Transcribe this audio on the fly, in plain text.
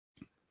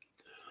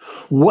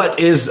What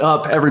is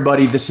up,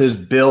 everybody? This is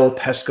Bill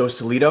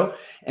Pesco-Salido,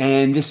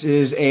 and this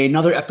is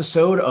another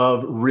episode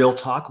of Real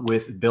Talk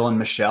with Bill and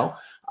Michelle.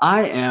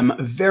 I am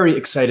very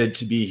excited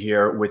to be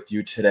here with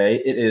you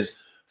today. It is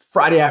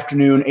Friday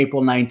afternoon,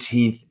 April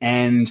 19th,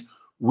 and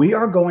we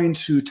are going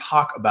to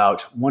talk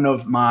about one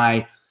of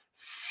my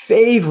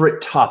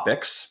favorite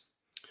topics,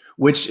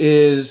 which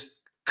is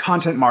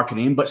content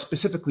marketing, but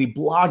specifically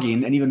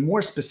blogging, and even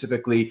more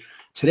specifically,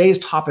 today's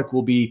topic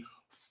will be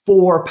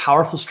 4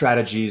 powerful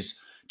strategies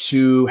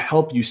to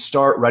help you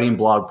start writing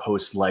blog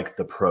posts like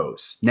the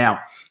pros. Now,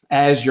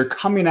 as you're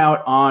coming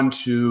out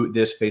onto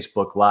this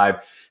Facebook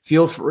Live,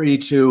 feel free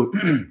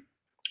to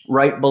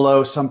write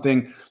below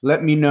something.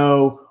 Let me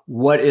know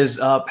what is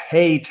up.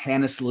 Hey,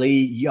 Tanis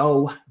Lee,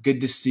 yo,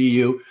 good to see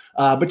you.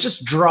 But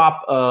just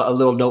drop a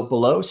little note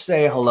below.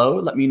 Say hello.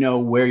 Let me know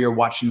where you're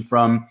watching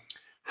from,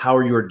 how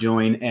you're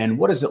doing, and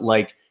what is it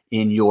like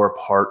in your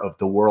part of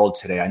the world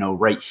today. I know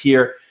right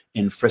here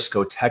in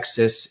Frisco,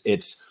 Texas,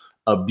 it's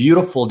a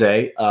beautiful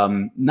day,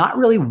 not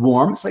really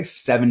warm. It's like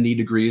 70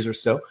 degrees or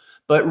so,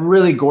 but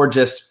really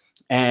gorgeous.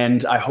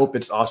 And I hope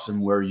it's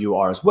awesome where you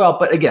are as well.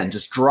 But again,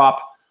 just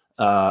drop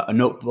a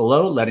note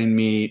below letting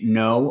me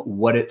know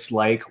what it's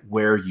like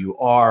where you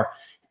are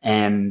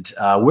and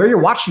where you're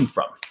watching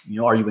from.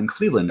 You know, are you in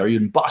Cleveland? Are you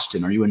in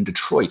Boston? Are you in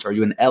Detroit? Are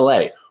you in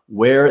LA?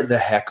 Where the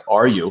heck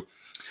are you?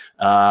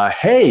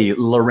 Hey,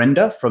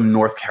 Lorinda from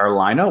North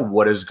Carolina,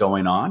 what is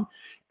going on?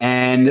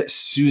 And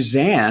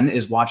Suzanne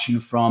is watching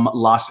from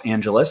Los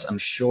Angeles. I'm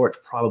sure it's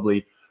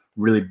probably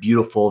really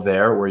beautiful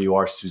there where you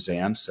are,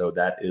 Suzanne. So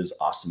that is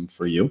awesome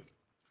for you.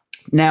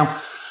 Now,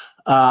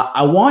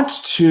 I'm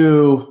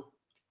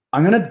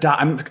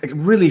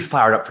really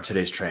fired up for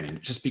today's training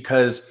just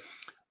because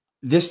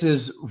this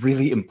is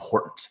really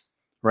important,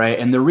 right?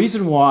 And the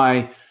reason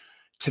why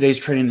today's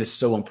training is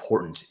so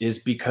important is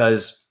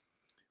because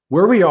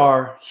where we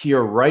are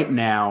here right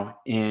now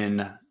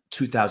in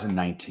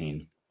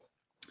 2019,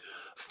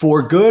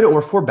 for good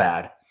or for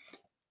bad,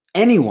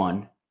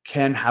 anyone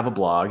can have a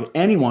blog.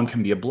 Anyone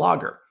can be a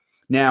blogger.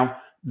 Now,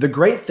 the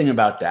great thing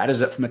about that is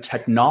that from a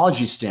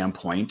technology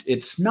standpoint,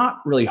 it's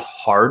not really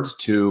hard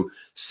to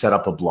set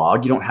up a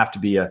blog. You don't have to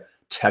be a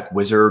tech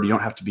wizard. You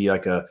don't have to be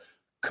like a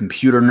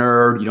computer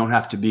nerd. You don't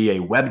have to be a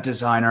web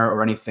designer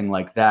or anything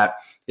like that.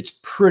 It's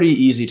pretty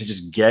easy to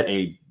just get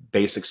a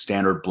basic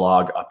standard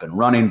blog up and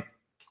running.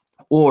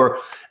 Or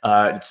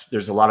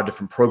there's a lot of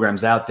different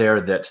programs out there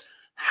that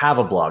have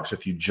a blog. So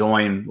if you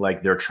join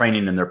like their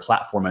training and their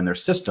platform and their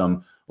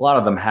system, a lot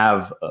of them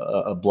have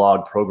a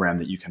blog program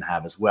that you can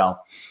have as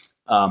well.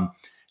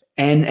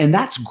 And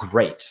that's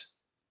great,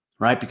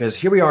 right? Because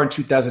here we are in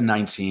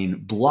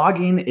 2019,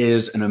 blogging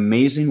is an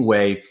amazing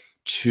way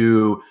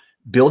to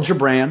build your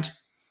brand,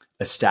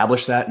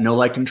 establish that know,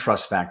 like, and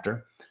trust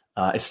factor,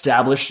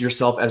 establish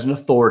yourself as an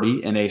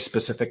authority in a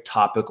specific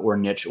topic or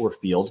niche or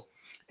field.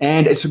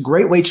 And it's a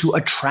great way to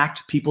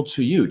attract people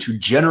to you, to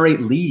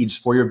generate leads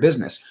for your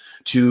business,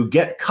 to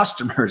get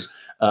customers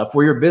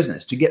for your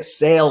business, to get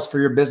sales for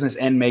your business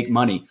and make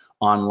money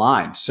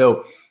online.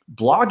 So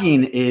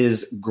blogging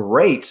is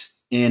great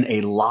in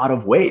a lot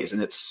of ways.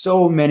 And it's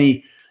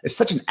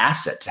such an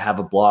asset to have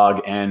a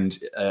blog. And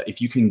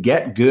if you can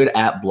get good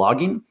at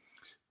blogging,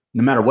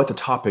 no matter what the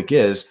topic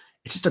is,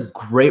 it's just a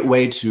great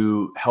way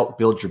to help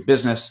build your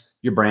business,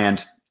 your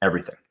brand,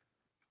 everything.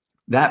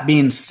 That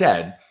being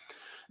said,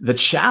 the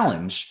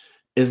challenge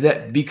is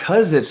that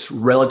because it's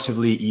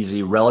relatively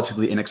easy,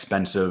 relatively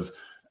inexpensive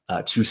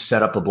to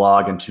set up a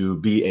blog and to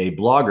be a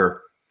blogger,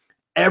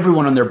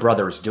 everyone and their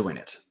brother is doing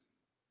it,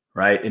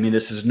 right? I mean,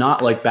 this is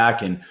not like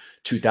back in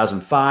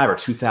 2005 or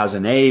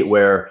 2008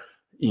 where,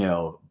 you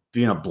know,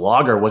 being a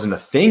blogger wasn't a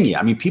thing yet.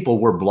 I mean, people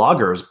were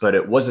bloggers, but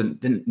it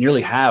didn't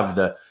nearly have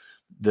the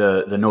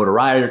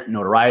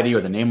notoriety or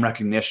the name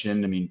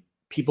recognition. I mean,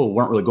 people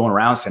weren't really going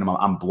around saying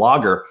I'm a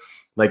blogger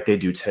like they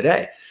do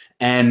today.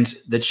 And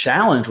the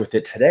challenge with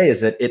it today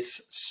is that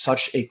it's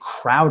such a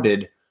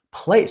crowded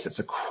place. It's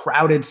a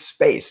crowded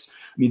space.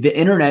 I mean, the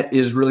internet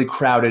is really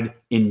crowded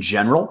in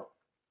general.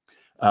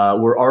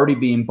 We're already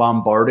being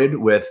bombarded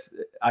with,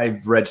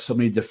 I've read so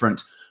many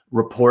different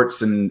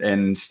reports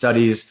and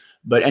studies,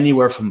 but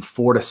anywhere from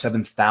 4,000 to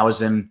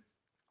 7,000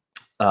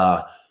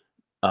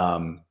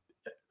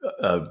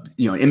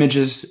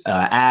 images,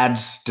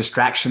 ads,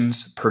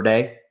 distractions per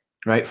day,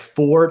 right?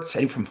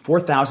 From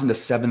 4,000 to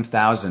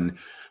 7,000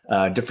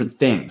 different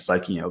things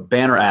like, you know,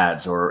 banner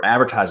ads or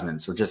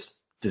advertisements or just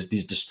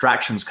these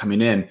distractions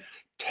coming in,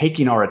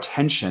 taking our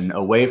attention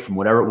away from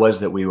whatever it was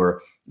that we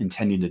were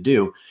intending to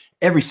do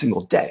every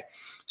single day.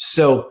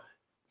 So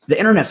the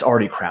internet's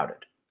already crowded.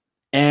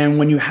 And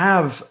when you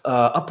have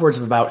upwards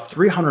of about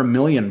 300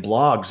 million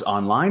blogs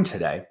online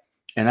today,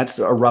 and that's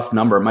a rough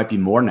number, it might be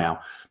more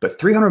now, but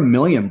 300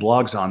 million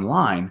blogs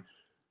online,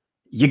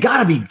 you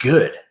gotta be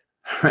good,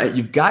 right?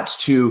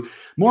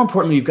 More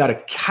importantly, you've got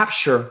to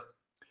capture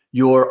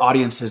your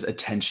audience's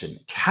attention,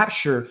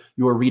 capture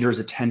your reader's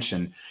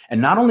attention, and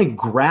not only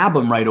grab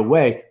them right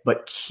away,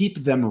 but keep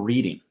them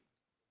reading,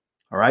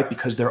 all right?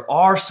 Because there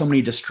are so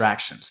many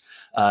distractions.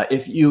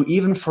 If you,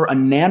 even for a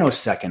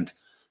nanosecond,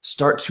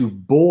 start to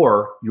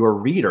bore your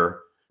reader,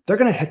 they're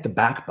going to hit the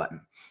back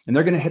button. And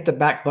they're going to hit the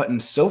back button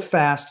so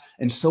fast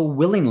and so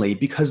willingly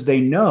because they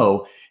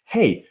know,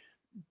 hey,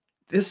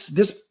 this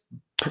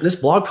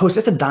blog post,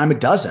 it's a dime a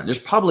dozen. There's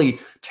probably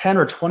 10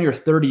 or 20 or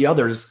 30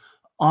 others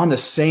on the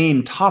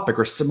same topic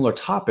or similar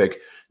topic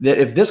that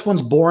if this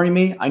one's boring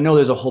me, I know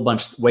there's a whole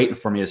bunch waiting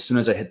for me as soon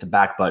as I hit the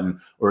back button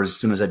or as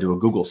soon as I do a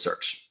Google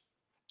search.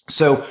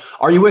 So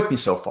are you with me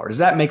so far? Does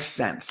that make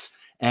sense?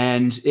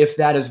 And if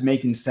that is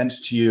making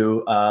sense to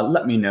you,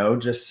 let me know.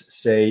 Just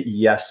say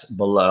yes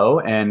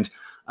below. And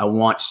I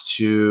want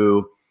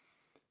to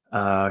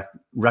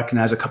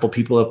recognize a couple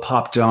people have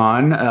popped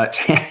on.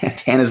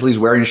 Tansley's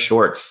wearing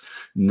shorts.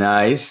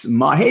 Nice.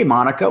 Hey,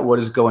 Monica, what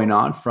is going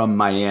on from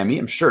Miami?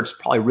 I'm sure it's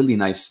probably really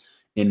nice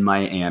in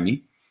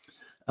Miami.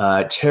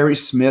 Terry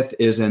Smith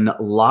is in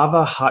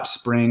Lava Hot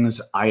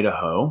Springs,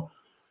 Idaho.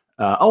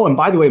 Oh, and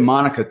by the way,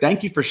 Monica,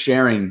 thank you for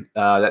sharing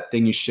that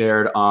thing you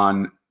shared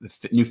on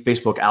the new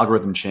Facebook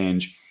algorithm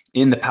change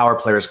in the Power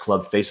Players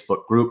Club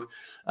Facebook group.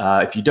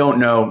 If you don't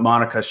know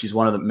Monica, she's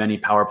one of the many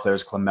Power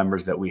Players Club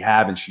members that we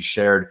have, and she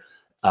shared,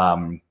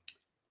 I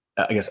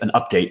guess, an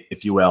update,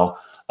 if you will,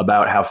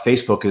 about how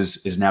Facebook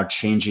is now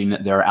changing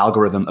their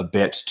algorithm a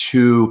bit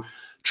to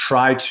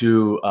try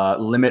to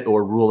limit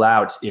or rule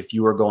out if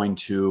you are going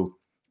to,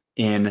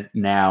 in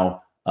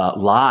now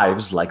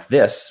lives like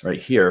this right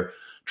here,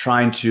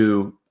 trying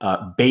to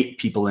bait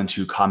people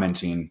into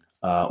commenting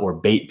or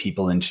bait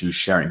people into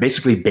sharing,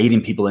 basically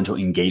baiting people into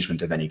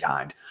engagement of any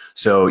kind.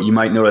 So you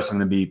might notice I'm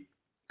going to be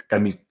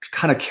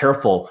kind of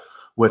careful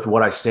with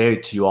what I say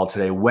to you all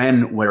today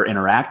when we're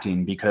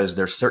interacting, because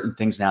there's certain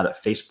things now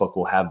that Facebook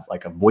will have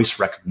like a voice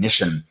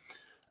recognition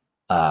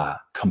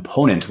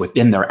component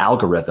within their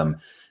algorithm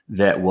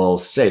that will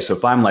say, so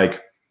if I'm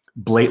like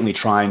blatantly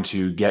trying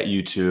to get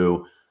you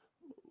to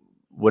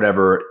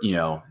whatever, you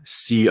know,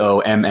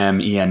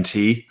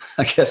 COMMENT,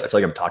 I guess I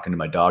feel like I'm talking to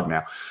my dog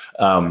now,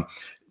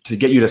 to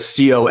get you to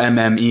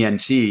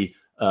COMMENT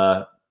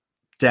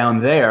down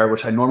there,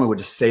 which I normally would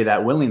just say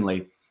that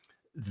willingly,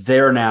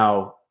 they're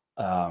now,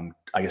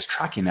 I guess,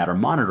 tracking that or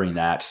monitoring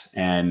that,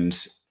 and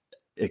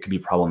it could be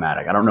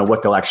problematic. I don't know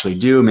what they'll actually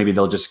do. Maybe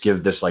they'll just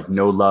give this like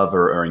no love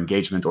or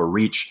engagement or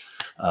reach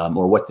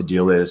or what the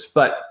deal is.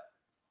 But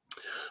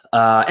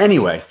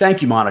anyway,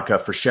 thank you, Monica,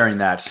 for sharing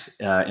that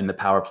in the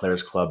Power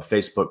Players Club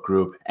Facebook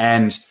group.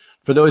 And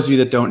for those of you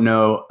that don't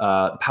know,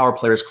 Power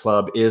Players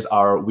Club is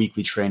our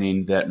weekly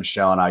training that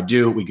Michelle and I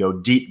do. We go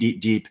deep, deep,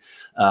 deep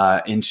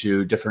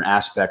into different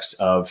aspects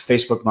of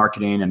Facebook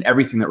marketing and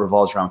everything that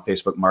revolves around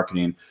Facebook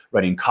marketing,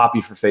 writing copy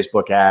for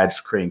Facebook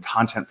ads, creating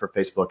content for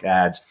Facebook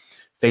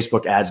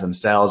ads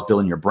themselves,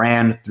 building your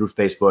brand through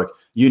Facebook,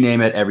 you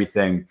name it,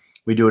 everything.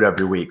 We do it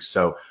every week.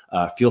 So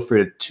feel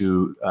free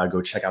to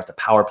go check out the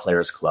Power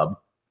Players Club.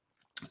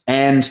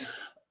 And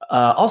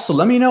also,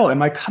 let me know,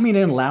 am I coming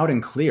in loud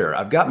and clear?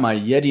 I've got my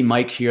Yeti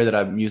mic here that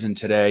I'm using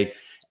today,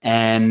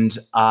 and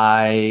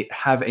I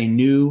have a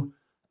new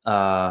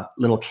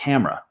little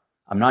camera.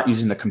 I'm not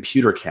using the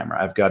computer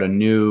camera. I've got a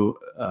new,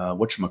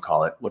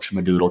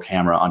 whatchamadoodle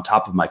camera on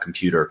top of my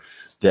computer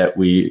that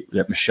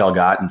Michelle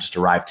got and just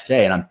arrived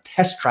today, and I'm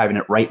test driving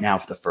it right now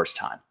for the first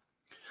time.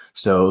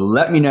 So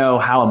let me know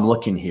how I'm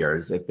looking here,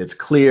 if it's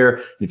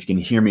clear, if you can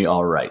hear me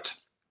all right.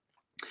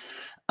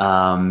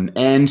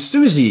 And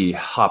Susie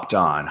hopped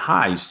on.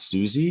 Hi,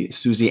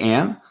 Susie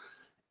Ann.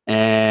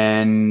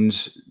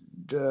 And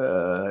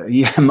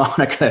yeah,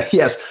 Monica,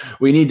 yes,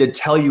 we need to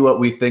tell you what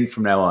we think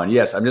from now on.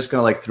 Yes, I'm just going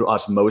to like through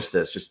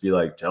osmosis, just be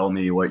like, tell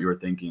me what you were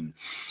thinking.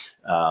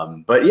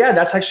 But yeah,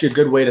 that's actually a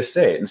good way to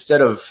say it.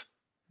 Instead of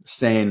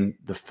saying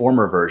the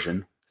former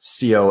version,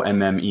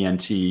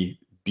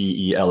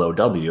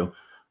 COMMENTBELOW,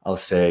 I'll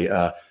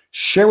say,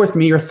 share with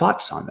me your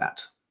thoughts on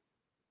that.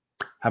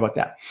 How about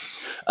that?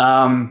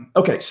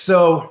 Okay,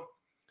 so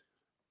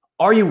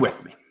are you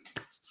with me?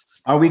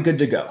 Are we good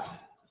to go?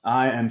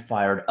 I am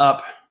fired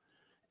up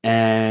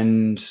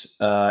and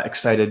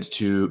excited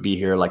to be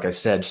here, like I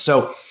said.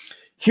 So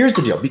here's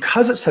the deal.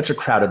 Because it's such a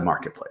crowded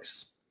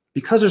marketplace,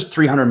 because there's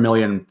 300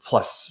 million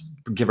plus,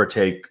 give or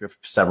take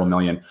several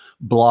million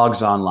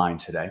blogs online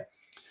today,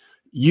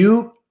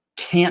 you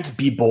can't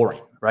be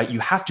boring, right? You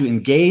have to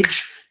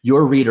engage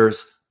your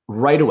readers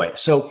right away.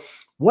 So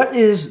what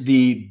is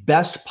the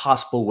best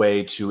possible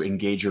way to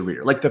engage your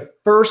reader? Like the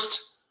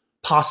first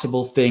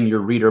possible thing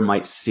your reader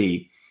might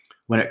see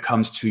when it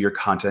comes to your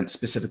content,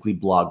 specifically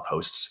blog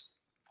posts.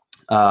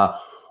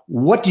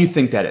 What do you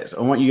think that is?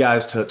 I want you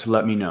guys to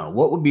let me know.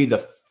 What would be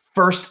the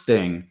first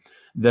thing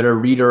that a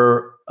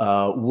reader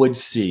would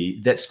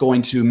see that's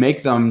going to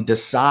make them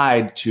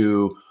decide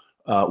to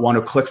want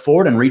to click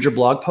forward and read your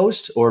blog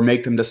post, or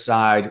make them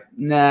decide,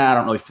 nah, I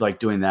don't really feel like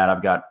doing that.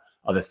 I've got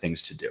other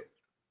things to do.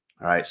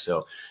 All right,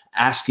 so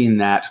asking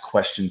that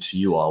question to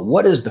you all.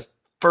 What is the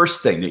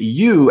first thing that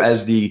you,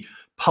 as the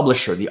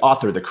publisher, the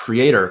author, the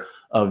creator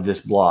of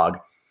this blog,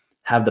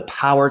 have the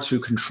power to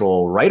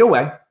control right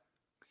away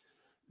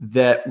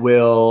that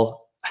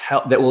will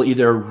help, that will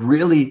either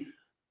really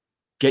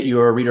get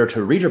your reader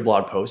to read your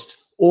blog post,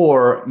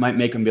 or might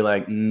make them be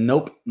like,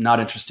 nope,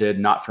 not interested,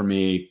 not for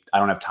me. I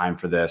don't have time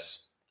for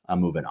this. I'm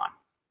moving on.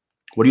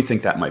 What do you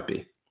think that might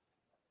be?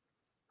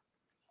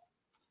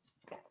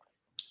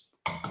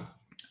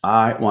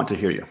 I want to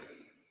hear you.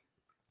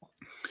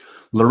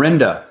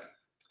 Lorinda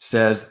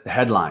says the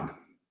headline.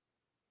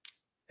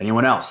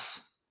 Anyone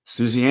else?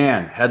 Susie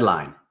Ann,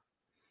 headline.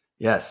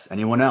 Yes.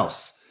 Anyone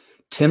else?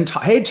 Tim,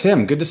 hey,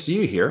 Tim, good to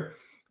see you here.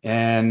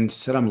 And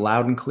said I'm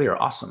loud and clear.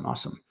 Awesome,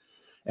 awesome.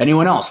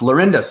 Anyone else?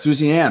 Lorinda,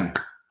 Susie Ann.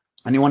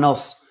 Anyone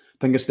else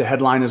think it's the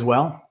headline as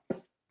well?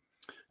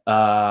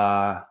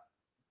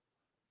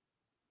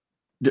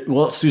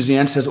 Well, Susie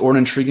Ann says, or an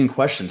intriguing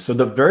question. So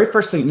the very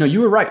first thing, no,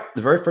 you were right.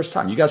 The very first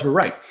time, you guys were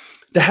right.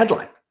 The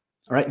headline.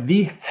 All right,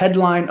 the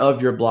headline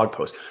of your blog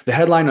post, the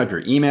headline of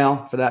your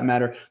email, for that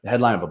matter, the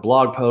headline of a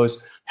blog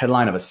post,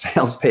 headline of a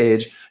sales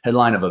page,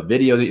 headline of a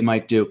video that you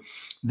might do.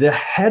 The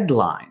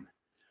headline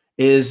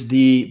is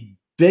the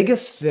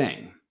biggest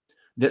thing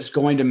that's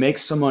going to make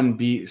someone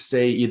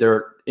say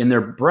either in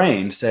their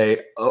brain,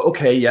 say,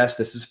 okay, yes,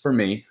 this is for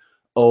me,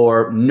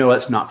 or no,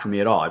 it's not for me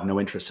at all. I have no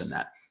interest in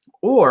that.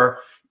 Or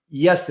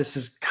yes, this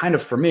is kind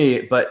of for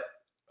me, but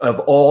of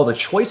all the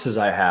choices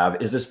I have,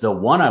 is this the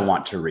one I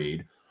want to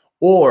read?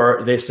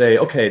 Or they say,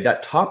 okay,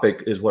 that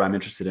topic is what I'm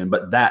interested in,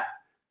 but that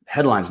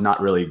headline's not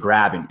really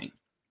grabbing me,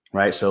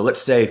 right? So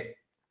let's say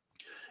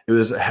it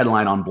was a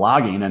headline on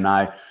blogging, and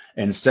I,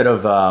 instead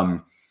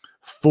of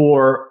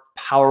 4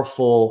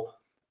 powerful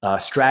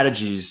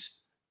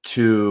strategies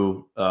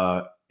to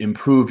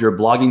improve your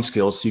blogging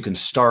skills so you can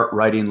start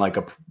writing like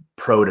a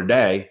pro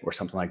today or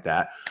something like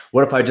that,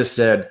 what if I just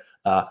said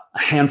a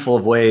handful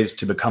of ways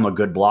to become a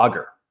good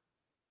blogger,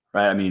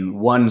 right? I mean,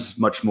 one's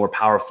much more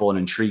powerful and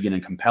intriguing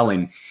and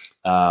compelling,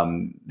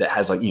 that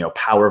has, like, you know,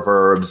 power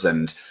verbs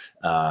and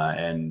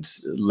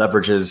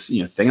leverages,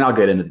 you know, thing. And I'll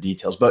get into the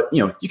details, but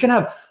you know, you can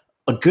have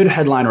a good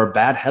headline or a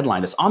bad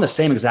headline that's on the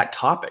same exact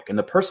topic, and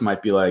the person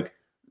might be like,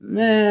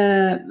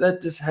 "Nah,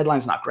 this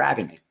headline's not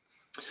grabbing me."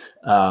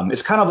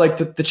 It's kind of like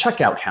the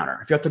checkout counter.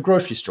 If you're at the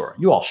grocery store,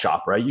 you all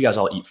shop, right? You guys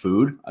all eat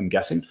food, I'm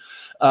guessing.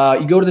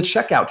 You go to the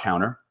checkout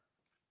counter,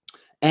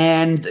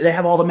 and they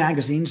have all the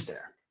magazines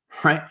there,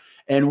 right?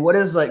 And what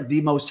is like the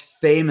most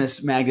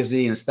famous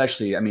magazine,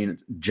 especially, I mean,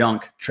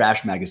 junk,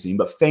 trash magazine,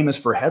 but famous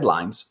for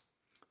headlines?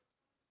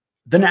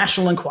 The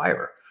National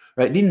Enquirer,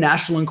 right? The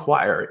National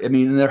Enquirer. I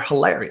mean, they're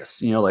hilarious.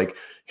 You know, like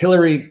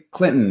Hillary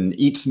Clinton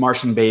eats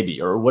Martian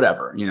baby or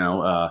whatever, you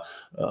know,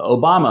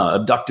 Obama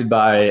abducted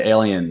by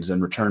aliens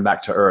and returned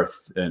back to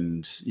Earth,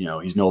 and, you know,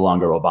 he's no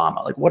longer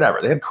Obama, like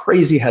whatever. They have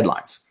crazy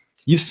headlines.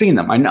 You've seen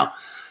them, I know.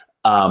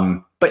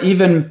 But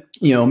even,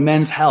 you know,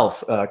 Men's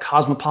Health,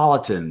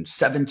 Cosmopolitan,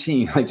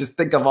 17, like just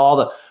think of all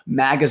the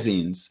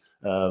magazines,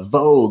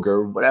 Vogue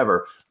or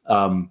whatever.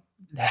 The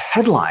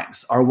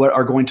headlines are what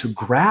are going to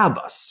grab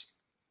us,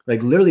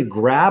 like literally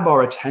grab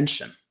our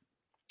attention.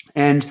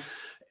 And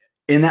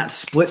in that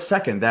split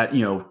second, that,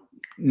 you know,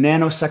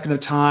 nanosecond of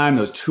time,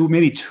 those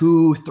maybe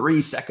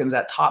 2-3 seconds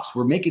at tops,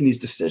 we're making these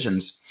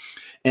decisions,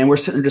 and we're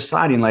sitting there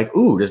deciding like,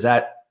 ooh, is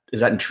that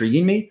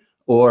intriguing me?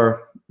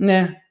 Or,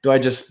 nah, do I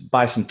just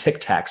buy some Tic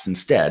Tacs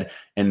instead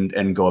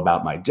and go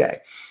about my day?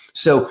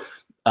 So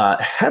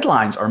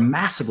headlines are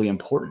massively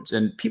important,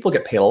 and people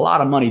get paid a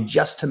lot of money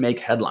just to make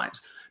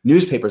headlines.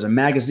 Newspapers and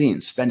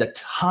magazines spend a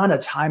ton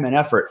of time and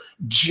effort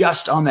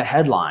just on the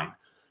headline,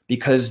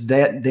 because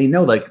they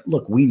know, like,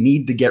 look, we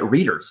need to get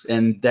readers,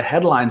 and the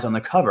headlines on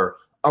the cover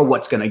are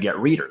what's going to get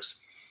readers.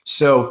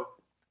 So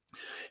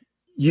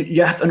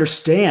you have to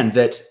understand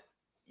that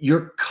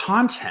your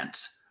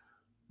content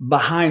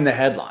behind the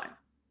headline,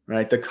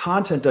 right? The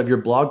content of your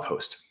blog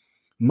post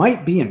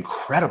might be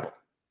incredible.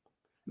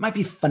 It might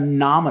be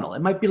phenomenal.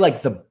 It might be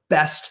like the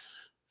best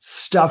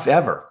stuff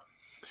ever.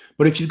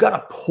 But if you've got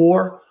a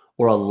poor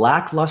or a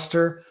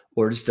lackluster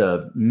or just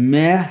a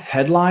meh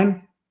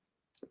headline,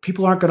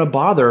 people aren't going to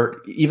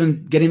bother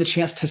even getting the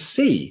chance to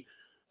see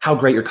how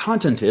great your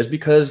content is,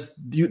 because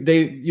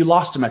you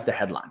lost them at the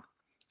headline.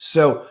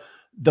 So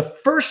the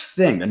first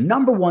thing, the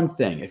number one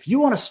thing, if you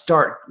want to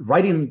start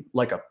writing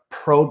like a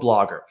pro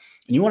blogger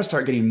and you want to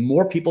start getting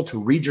more people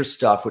to read your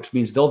stuff, which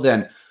means they'll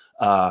then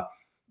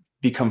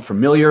become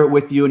familiar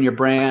with you and your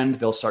brand,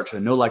 they'll start to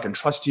know, like, and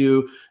trust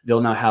you.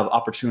 They'll now have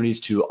opportunities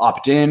to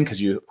opt in,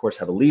 because you, of course,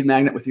 have a lead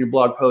magnet within your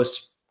blog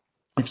post.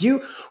 If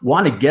you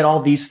want to get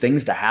all these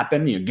things to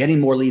happen, you know, getting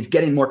more leads,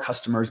 getting more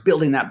customers,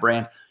 building that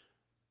brand,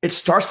 it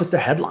starts with the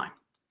headline.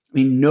 I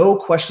mean, no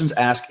questions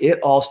asked. It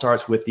all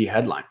starts with the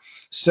headline.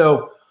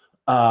 So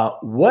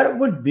what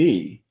would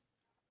be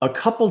a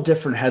couple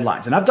different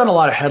headlines? And I've done a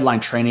lot of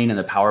headline training in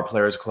the Power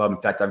Players Club. In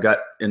fact, I've got,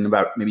 in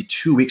about maybe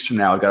 2 weeks from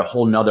now, I've got a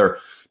whole nother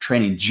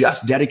training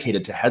just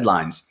dedicated to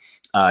headlines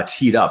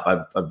teed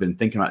up. I've been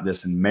thinking about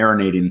this and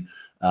marinating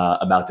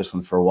about this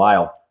one for a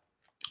while.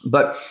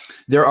 But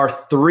there are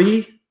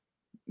 3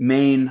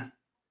 main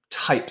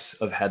types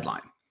of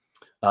headline,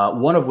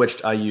 one of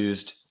which I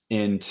used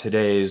in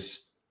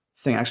today's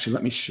thing. Actually,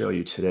 let me show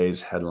you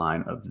today's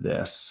headline of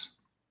this.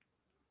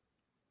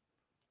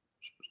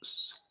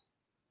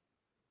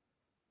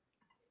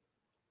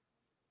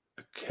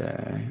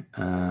 Okay.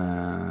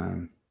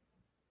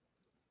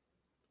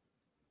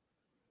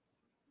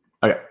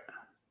 Okay.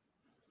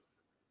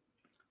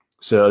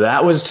 So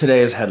that was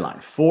today's headline.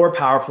 4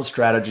 powerful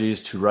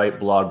strategies to write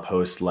blog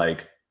posts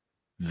like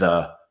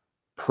the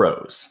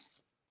pros.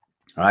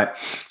 All right.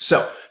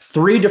 So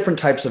 3 different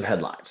types of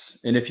headlines.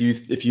 And if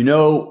you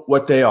know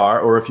what they are,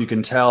 or if you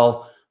can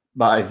tell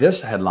by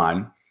this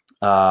headline,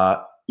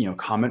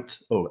 comment.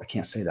 Oh, I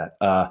can't say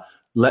that.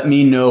 Let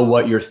me know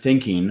what you're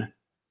thinking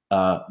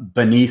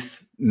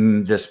beneath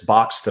this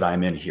box that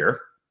I'm in here.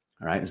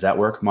 All right. Does that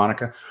work,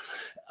 Monica?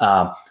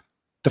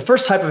 The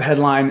first type of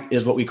headline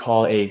is what we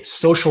call a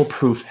social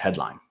proof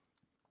headline.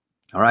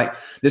 All right.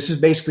 This is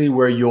basically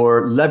where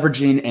you're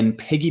leveraging and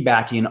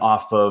piggybacking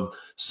off of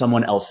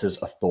someone else's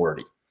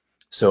authority.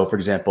 So, for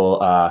example,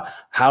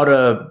 how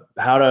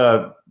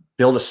to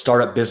build a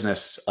startup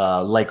business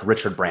like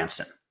Richard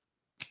Branson,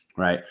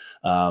 right?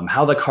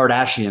 How the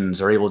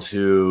Kardashians are able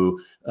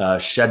to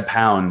shed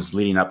pounds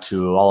leading up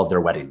to all of their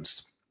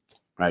weddings,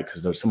 right?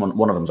 Because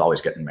one of them's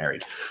always getting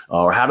married.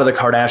 Or how do the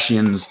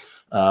Kardashians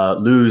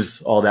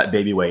lose all that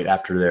baby weight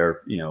after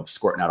they're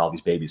squirting out all these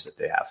babies that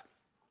they have?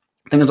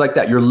 Things like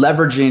that. You're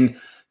leveraging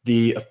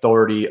the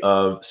authority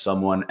of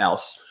someone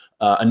else.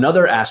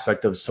 Another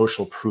aspect of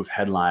social proof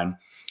headline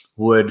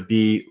would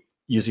be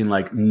using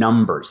like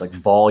numbers, like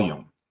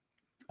volume.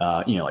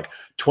 Like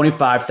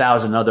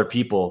 25,000 other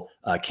people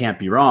can't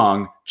be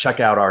wrong. Check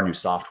out our new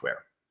software,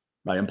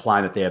 right?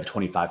 Implying that they have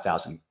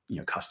 25,000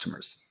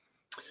 customers.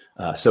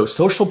 So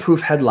social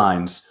proof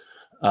headlines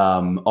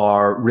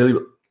are really,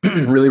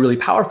 really, really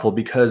powerful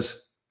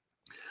because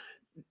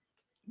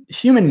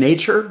human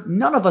nature,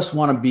 none of us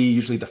want to be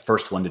usually the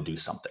first one to do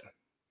something,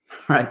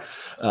 right?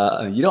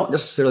 You don't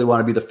necessarily want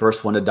to be the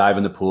first one to dive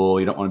in the pool.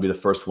 You don't want to be the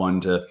first one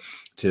to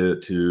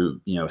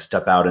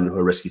step out into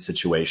a risky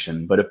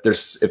situation. But if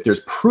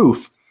there's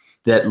proof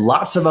that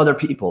lots of other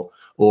people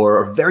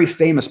or a very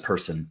famous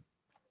person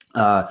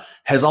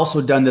has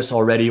also done this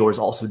already or is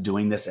also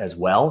doing this as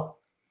well,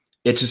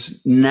 it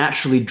just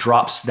naturally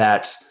drops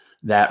that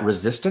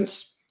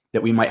resistance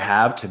that we might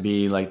have to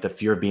be like the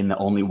fear of being the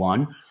only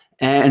one.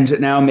 And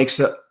it now makes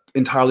it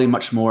entirely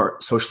much more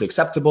socially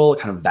acceptable. It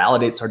kind of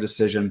validates our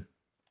decision.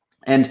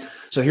 And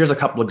so here's a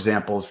couple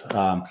examples.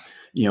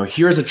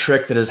 Here's a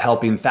trick that is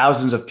helping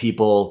thousands of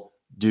people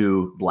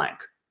do blank,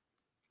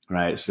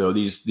 right? So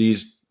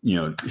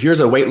here's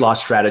a weight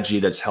loss strategy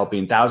that's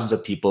helping thousands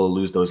of people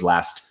lose those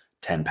last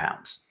 10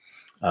 pounds.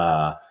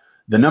 The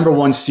number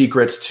one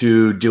secret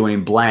to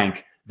doing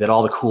blank that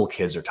all the cool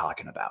kids are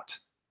talking about,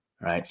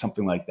 right?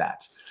 Something like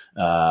that.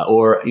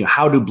 Or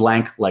how to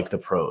blank like the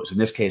pros. In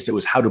this case, it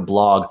was how to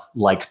blog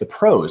like the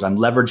pros. I'm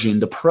leveraging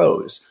the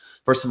pros.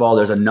 First of all,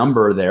 there's a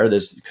number there.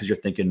 Because you're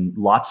thinking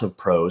lots of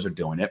pros are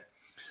doing it.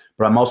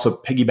 But I'm also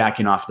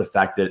piggybacking off the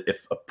fact that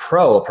if a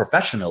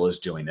professional is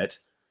doing it,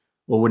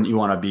 well, wouldn't you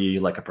want to be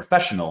like a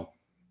professional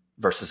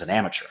versus an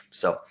amateur?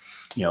 So,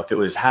 if it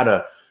was how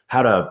to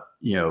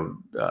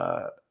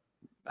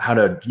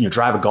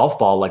drive a golf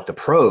ball like the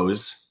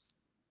pros,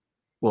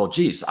 well,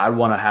 geez, I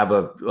want to have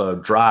a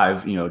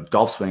drive,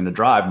 golf swing to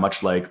drive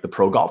much like the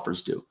pro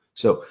golfers do.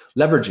 So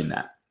leveraging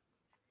that.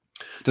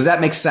 Does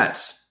that make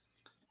sense?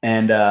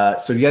 And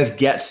so you guys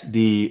get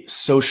the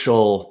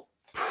social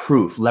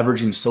proof,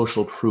 leveraging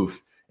social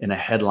proof in a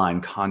headline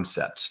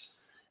concept.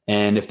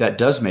 And if that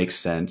does make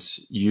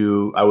sense,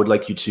 I would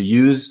like you to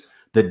use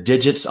the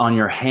digits on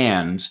your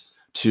hand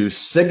to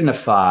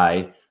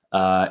signify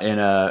in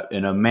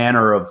a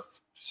manner of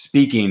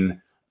speaking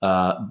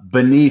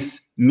beneath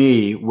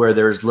me where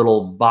there's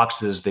little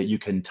boxes that you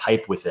can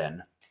type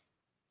within,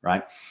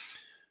 right?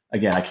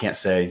 Again, I can't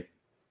say,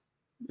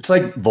 it's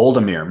like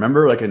Voldemort.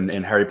 Remember like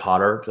in Harry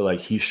Potter, like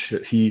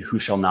he who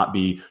shall not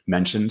be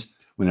mentioned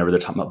whenever they're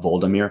talking about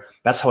Voldemort.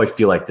 That's how I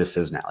feel like this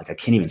is now. Like I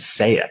can't even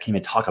say it. I can't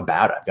even talk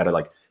about it. I've got to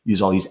like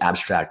use all these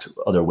abstract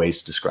other ways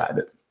to describe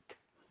it.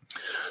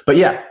 But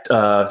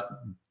yeah,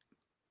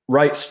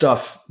 write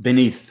stuff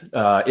beneath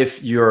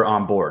if you're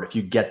on board, if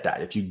you get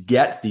that, if you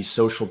get the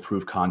social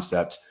proof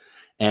concept,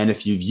 and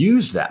if you've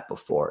used that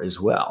before as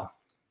well.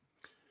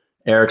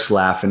 Eric's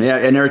laughing.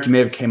 And Eric, you may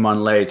have came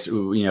on late.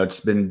 It's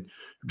been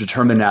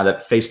determined now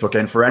that Facebook,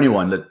 and for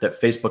anyone, that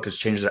Facebook has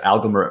changed their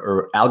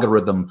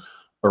algorithm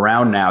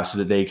around now so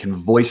that they can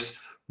voice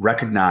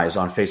recognize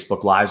on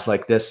Facebook Lives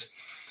like this.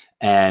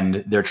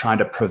 And they're trying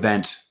to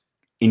prevent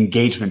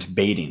engagement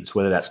baiting, so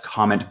whether that's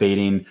comment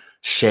baiting,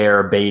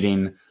 share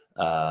baiting,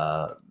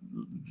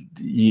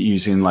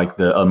 using like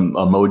the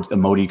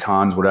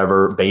emoticons,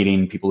 whatever,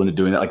 baiting people into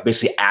doing that, like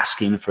basically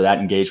asking for that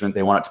engagement.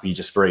 They want it to be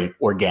just very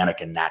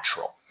organic and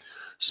natural.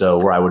 So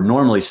where I would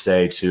normally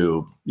say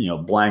to,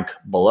 blank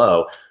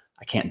below,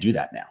 I can't do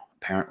that now,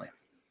 apparently.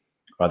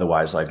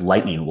 Otherwise, like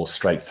lightning will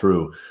strike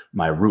through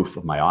my roof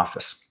of my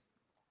office.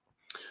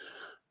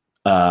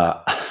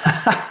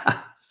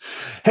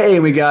 Hey,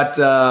 we got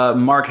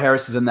Mark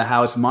Harris is in the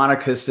house.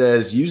 Monica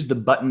says, use the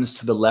buttons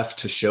to the left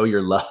to show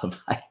your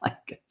love. I like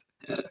it.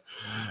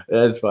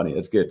 That's funny.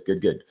 That's good.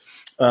 Good.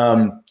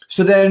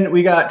 So then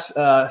we got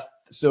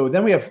So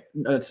then we have,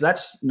 so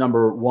that's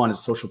number one is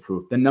social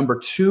proof. Then number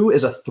two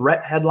is a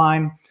threat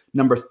headline.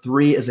 Number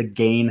three is a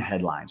gain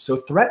headline. So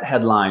threat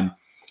headline,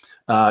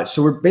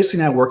 so we're basically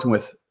now working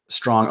with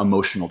strong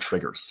emotional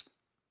triggers,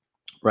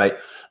 right?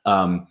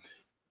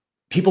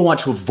 People want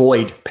to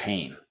avoid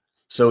pain.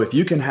 So if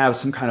you can have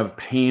some kind of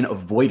pain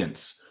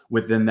avoidance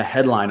within the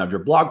headline of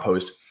your blog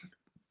post,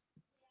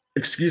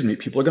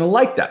 people are going to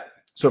like that.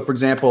 So for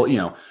example,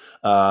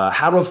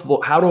 how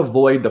to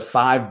avoid the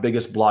 5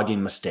 biggest blogging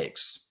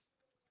mistakes,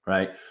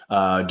 right?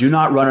 Do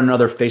not run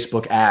another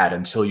Facebook ad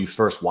until you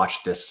first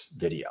watch this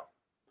video.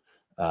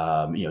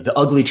 The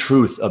ugly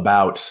truth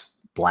about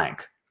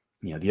blank,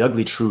 the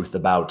ugly truth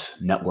about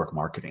network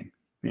marketing,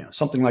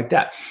 something like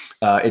that.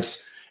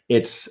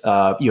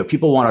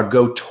 People want to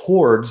go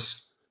towards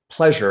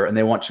pleasure and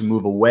they want to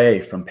move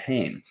away from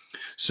pain.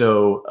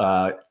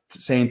 So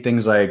saying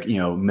things like,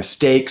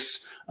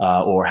 mistakes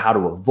or how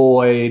to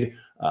avoid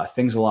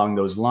things along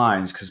those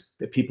lines, because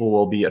people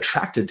will be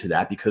attracted to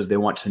that because they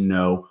want to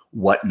know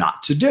what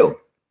not to do.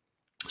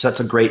 So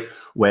that's a great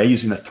way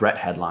using the threat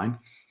headline.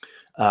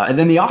 And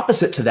then the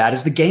opposite to that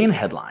is the gain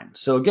headline.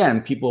 So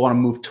again, people want to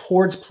move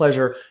towards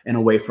pleasure and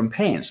away from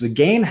pain. So the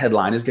gain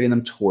headline is getting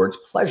them towards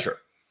pleasure.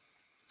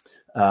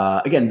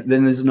 Again,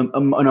 then there's an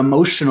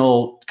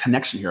emotional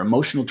connection here,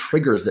 emotional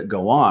triggers that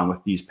go on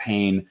with these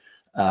pain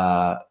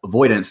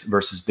avoidance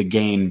versus the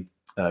gain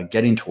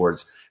getting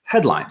towards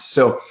headlines.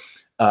 So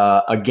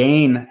a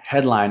gain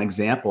headline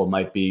example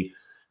might be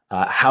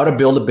how to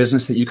build a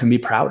business that you can be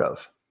proud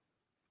of.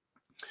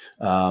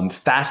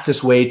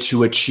 Fastest way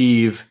to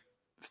achieve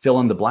fill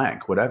in the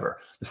blank, whatever.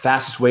 The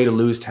fastest way to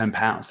lose 10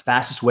 pounds, the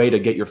fastest way to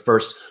get your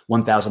first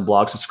 1,000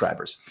 blog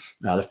subscribers,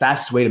 the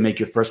fastest way to make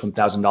your first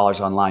 $1,000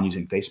 online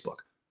using Facebook,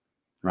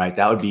 right?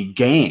 That would be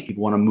gain.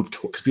 People want to move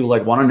to, because people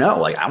want to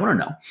know, I want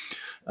to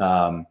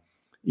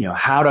know,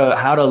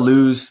 how to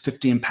lose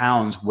 15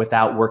 pounds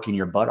without working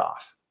your butt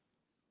off,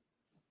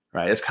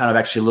 right? It's kind of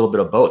actually a little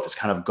bit of both. It's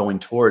kind of going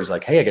towards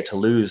hey, I get to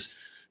lose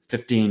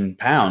 15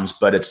 pounds,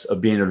 but it's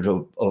being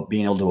able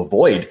to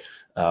avoid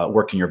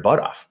working your butt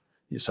off.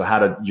 So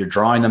you're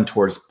drawing them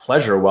towards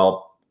pleasure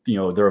while,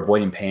 they're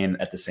avoiding pain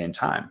at the same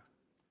time.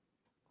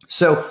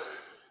 So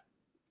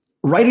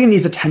writing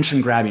these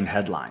attention grabbing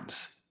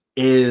headlines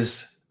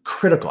is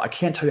critical. I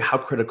can't tell you how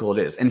critical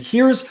it is. And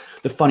here's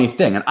the funny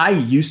thing. And I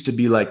used to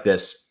be like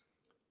this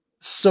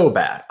so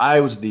bad. I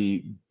was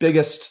the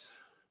biggest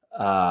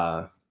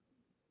example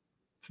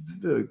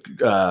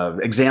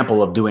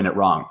of doing it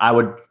wrong. I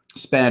would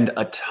spend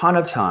a ton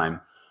of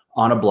time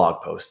on a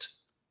blog post.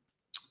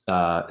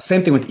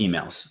 Same thing with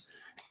emails.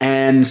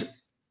 And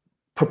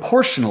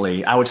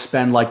proportionally, I would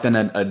spend then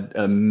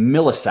a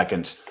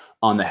millisecond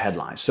on the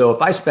headline. So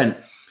if I spent,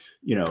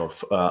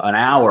 an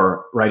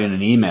hour writing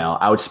an email,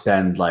 I would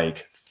spend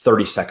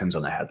 30 seconds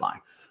on the headline.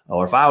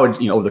 Or if I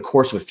would, over the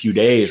course of a few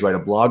days, write a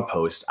blog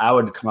post, I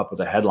would come up with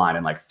a headline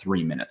in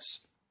 3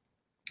 minutes,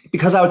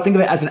 because I would think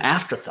of it as an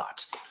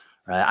afterthought.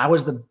 Right? I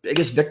was the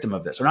biggest victim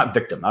of this, or not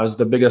victim. I was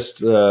the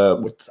biggest, I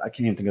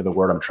can't even think of the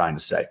word I'm trying to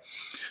say.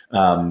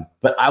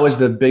 But I was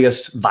the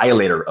biggest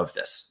violator of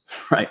this,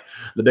 right?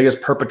 The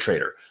biggest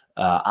perpetrator.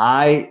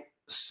 I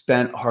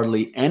spent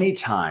hardly any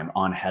time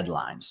on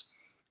headlines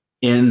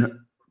in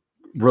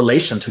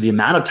relation to the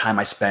amount of time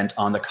I spent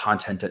on the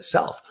content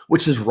itself,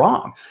 which is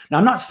wrong. Now,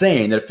 I'm not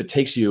saying that if it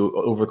takes you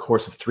over the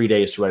course of 3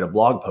 days to write a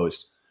blog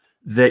post,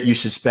 that you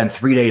should spend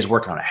 3 days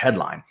working on a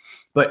headline,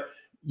 but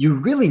you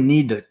really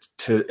need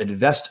to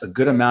invest a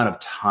good amount of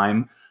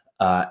time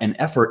and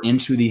effort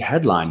into the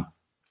headline,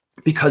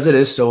 because it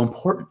is so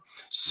important.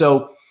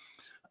 So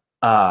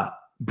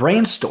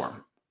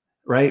brainstorm,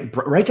 right?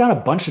 Write down a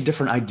bunch of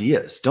different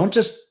ideas. Don't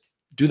just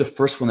do the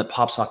first one that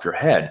pops off your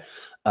head.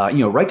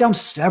 Write down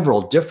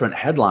several different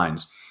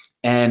headlines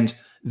and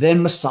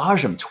then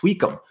massage them, tweak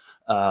them,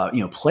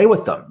 play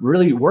with them,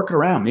 really work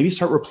around. Maybe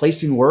start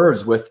replacing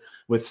words with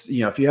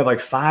if you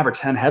have 5 or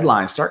 10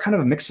 headlines, start kind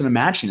of mixing and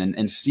matching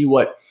and see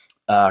what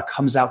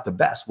comes out the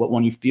best, what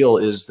one you feel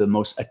is the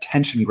most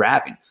attention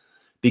grabbing,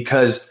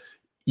 because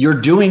you're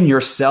doing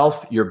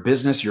yourself, your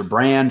business, your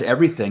brand,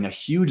 everything a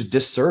huge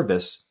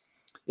disservice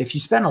if you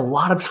spend a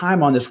lot of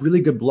time on this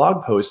really good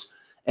blog post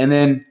and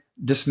then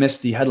dismiss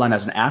the headline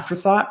as an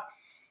afterthought.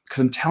 Because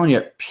I'm telling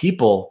you,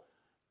 people,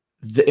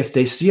 if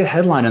they see a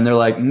headline and they're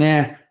like,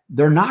 nah,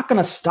 they're not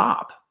going to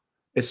stop.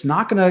 It's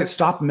not going to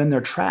stop them in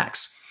their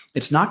tracks.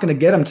 It's not going to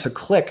get them to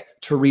click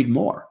to read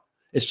more.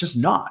 It's just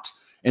not.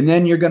 And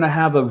then you're going to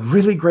have a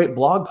really great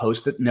blog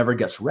post that never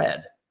gets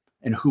read.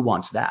 And who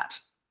wants that?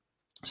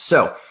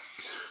 So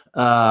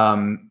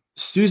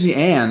Susie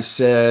Ann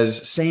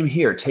says, same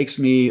here. It takes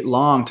me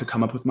long to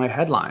come up with my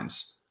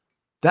headlines.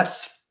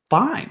 That's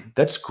fine.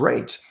 That's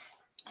great.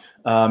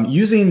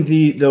 Using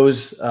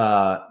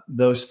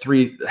those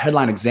 3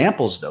 headline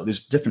examples, though,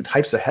 these different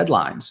types of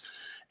headlines,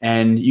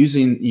 and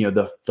using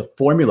the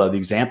formula, the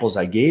examples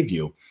I gave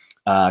you,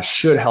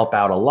 should help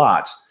out a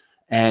lot.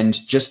 And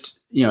just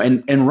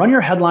and run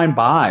your headline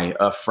by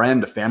a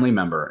friend, a family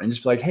member, and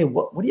just be like, hey,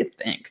 what do you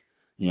think?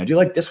 Do you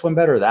like this one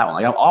better or that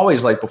one? I'm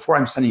always before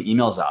I'm sending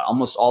emails out,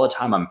 almost all the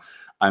time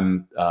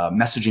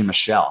messaging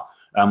Michelle.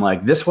 And I'm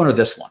like, this one or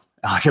this one?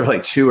 I'll give her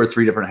like 2 or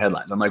 3 different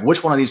headlines. I'm like,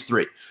 which one of these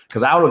 3?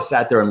 Because I would have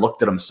sat there and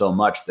looked at them so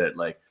much that,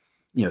 like,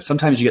 you know,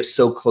 sometimes you get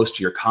so close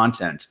to your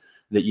content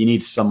that you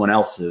need someone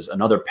else's,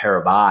 another pair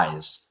of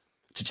eyes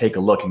to take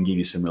a look and give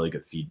you some really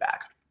good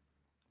feedback.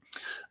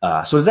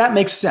 So does that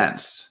make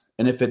sense?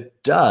 And if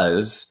it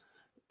does,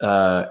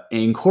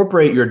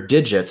 incorporate your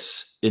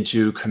digits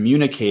into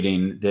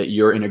communicating that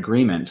you're in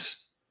agreement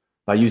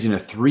by using a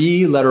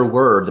 3-letter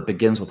word that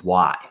begins with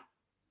Y.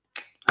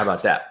 How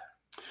about that?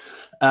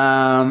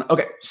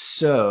 Okay,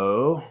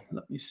 so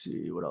let me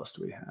see. What else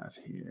do we have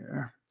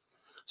here?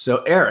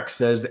 So Eric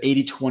says the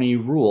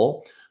 80-20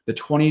 rule. The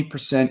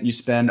 20% you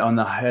spend on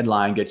the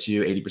headline gets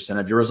you 80%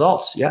 of your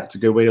results. Yeah, it's a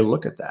good way to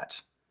look at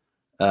that.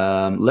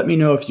 Let me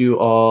know if you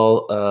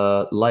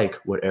all like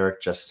what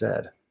Eric just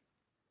said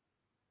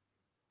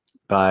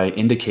by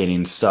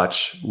indicating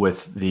such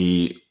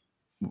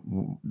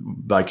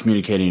by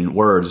communicating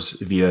words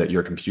via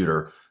your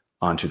computer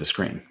onto the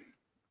screen.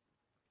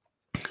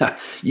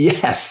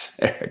 Yes,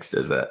 Eric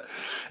says that.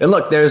 And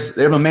look, there's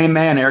my main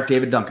man, Eric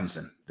David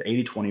Duncanson, the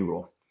 80-20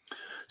 rule.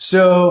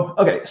 So,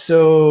 okay,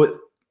 so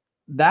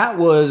that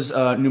was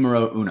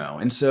numero uno.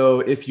 And so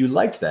if you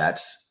liked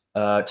that,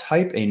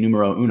 type a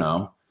numero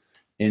uno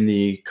in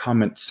the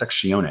comment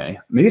sectione.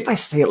 Maybe if I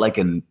say it like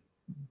in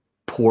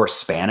poor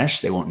Spanish,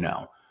 they won't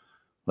know.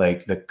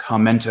 Like the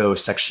commento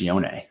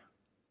sectione.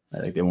 I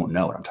think they won't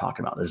know what I'm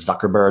talking about. The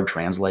Zuckerberg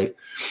translate.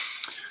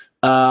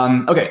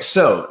 Okay,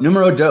 so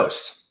numero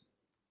dos.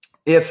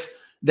 If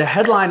the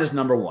headline is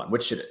number 1,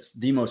 which it is,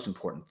 the most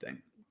important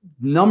thing.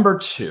 Number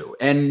 2,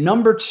 and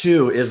number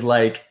 2 is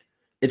like,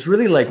 it's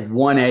really like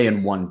 1A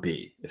and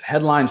 1B. If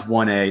headline's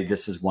 1A,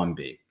 this is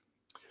 1B.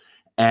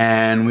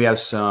 And we have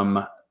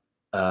some,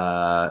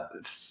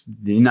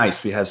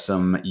 nice, we have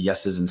some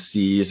yeses and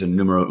C's and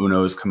numero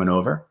unos coming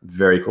over.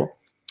 Very cool.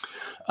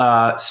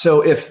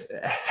 So if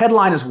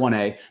headline is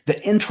 1A,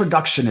 the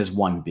introduction is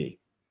 1B.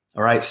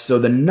 All right. So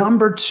the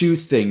number 2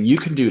 thing you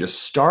can do to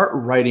start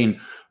writing,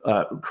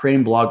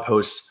 creating blog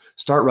posts,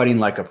 start writing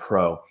like a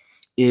pro,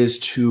 is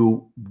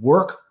to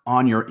work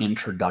on your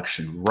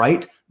introduction.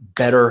 Write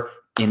better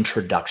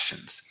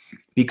introductions,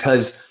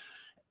 because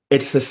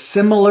it's the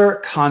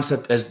similar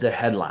concept as the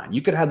headline.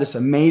 You could have this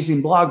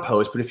amazing blog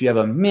post, but if you have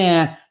a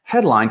meh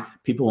headline,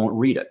 people won't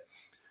read it.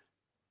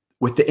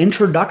 With the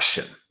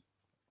introduction,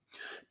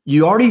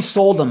 you already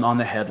sold them on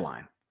the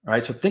headline,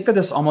 right? So think of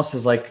this almost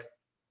as like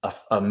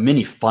a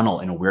mini funnel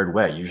in a weird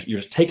way. You're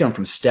just taking them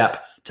from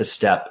step to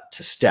step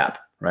to step,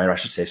 right? Or I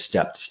should say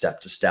step to step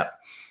to step.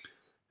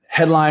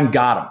 Headline,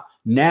 got them.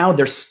 Now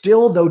they're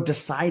still, though,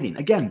 deciding.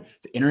 Again,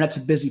 the internet's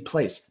a busy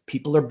place.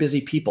 People are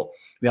busy people.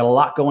 We got a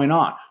lot going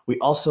on. We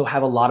also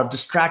have a lot of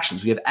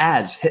distractions. We have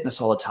ads hitting us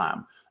all the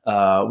time.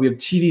 We have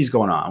TVs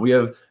going on. We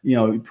have, you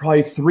know,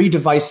 probably 3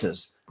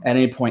 devices at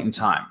any point in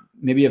time.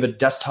 Maybe you have a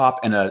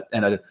desktop and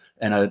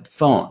a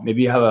phone.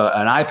 Maybe you have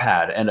an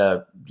iPad and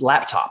a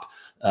laptop.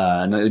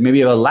 Maybe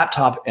you have a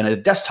laptop and a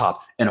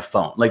desktop and a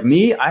phone. Like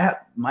me, I have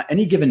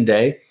any given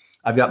day,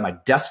 I've got my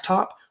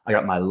desktop, I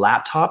got my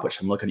laptop,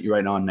 which I'm looking at you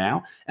right now,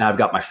 and I've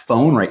got my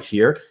phone right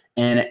here.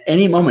 And at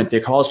any moment, they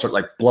call start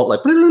like blow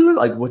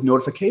like with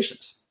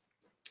notifications.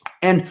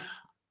 And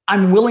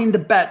I'm willing to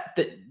bet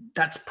that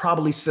that's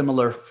probably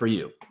similar for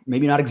you.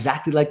 Maybe not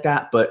exactly like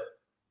that, but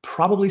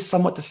probably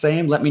somewhat the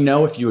same. Let me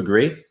know if you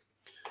agree.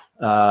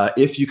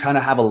 If you kind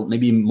of have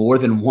maybe more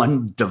than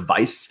one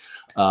device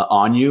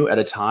on you at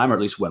a time, or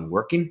at least when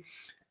working.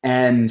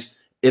 And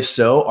if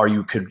so,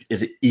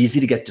 is it easy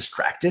to get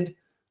distracted,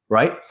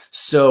 right?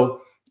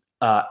 So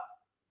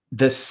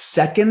the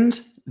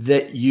second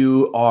that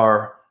you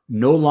are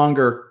no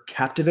longer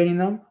captivating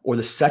them, or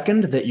the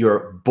second that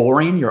you're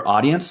boring your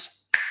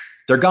audience,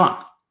 they're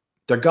gone.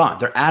 They're gone.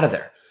 They're out of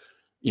there.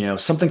 You know,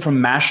 something from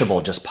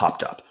Mashable just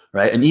popped up,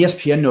 right? An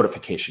ESPN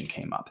notification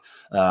came up.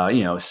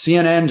 You know,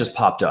 CNN just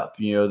popped up.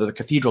 You know, the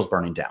cathedral's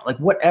burning down. Like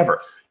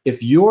whatever.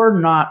 If you're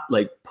not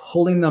like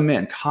pulling them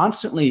in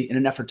constantly in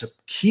an effort to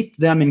keep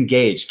them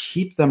engaged,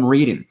 keep them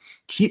reading,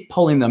 keep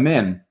pulling them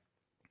in,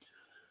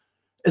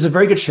 there's a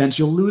very good chance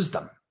you'll lose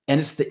them. And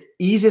it's the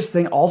easiest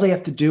thing. All they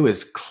have to do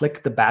is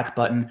click the back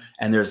button,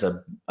 and there's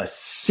an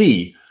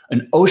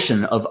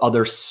ocean of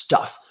other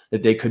stuff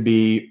that they could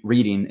be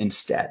reading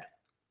instead.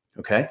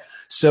 Okay.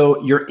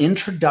 So your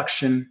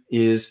introduction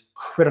is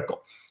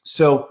critical.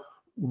 So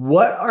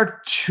what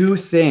are 2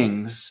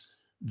 things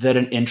that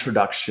an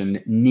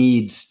introduction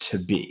needs to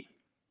be?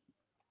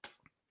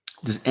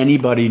 Does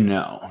anybody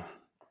know?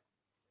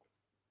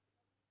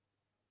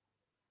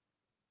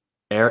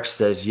 Eric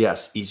says,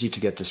 yes, easy to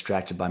get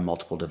distracted by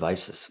multiple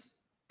devices.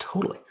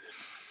 Totally.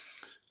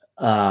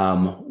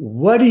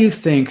 What do you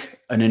think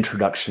an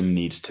introduction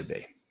needs to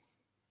be?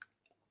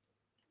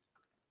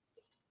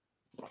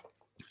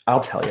 I'll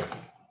tell you.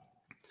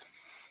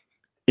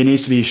 It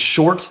needs to be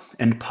short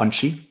and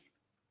punchy.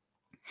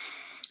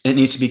 It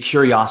needs to be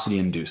curiosity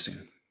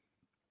inducing.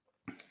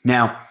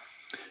 Now,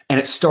 and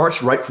it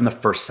starts right from the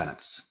first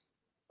sentence.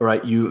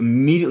 right? You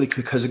immediately,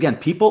 because again,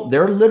 people,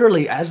 they're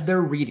literally, as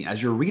they're reading,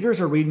 as your readers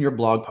are reading your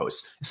blog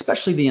posts,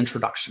 especially the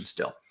introduction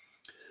still,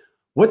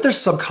 what they're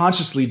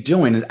subconsciously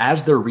doing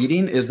as they're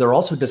reading is they're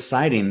also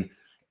deciding,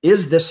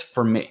 is this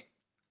for me?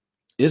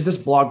 Is this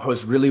blog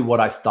post really what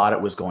I thought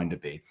it was going to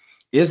be?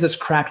 Is this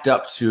cracked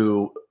up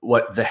to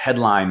what the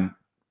headline,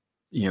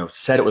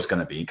 said it was going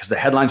to be? Because the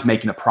headline's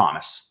making a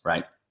promise,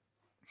 right?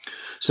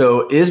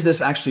 So is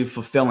this actually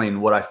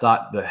fulfilling what I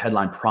thought the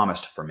headline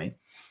promised for me?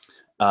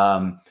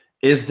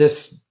 Is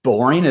this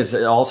boring? Is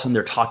it all of a sudden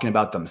they're talking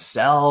about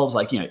themselves?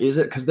 Like, is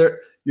it because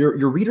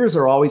your readers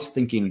are always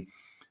thinking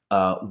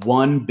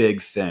one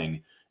big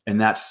thing,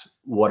 and that's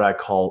what I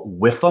call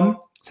WIFM.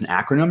 It's an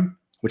acronym,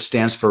 which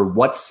stands for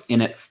what's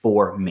in it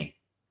for me.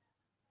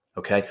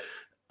 Okay.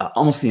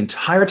 Almost the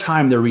entire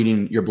time they're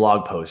reading your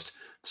blog post,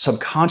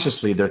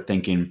 subconsciously they're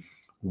thinking,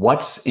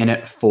 what's in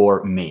it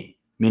for me?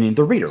 Meaning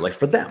the reader, like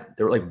for them.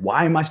 They're like,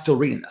 why am I still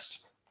reading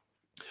this?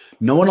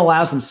 No one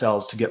allows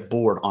themselves to get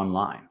bored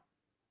online.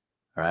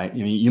 All right.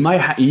 You might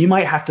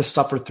have to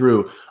suffer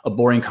through a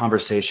boring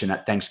conversation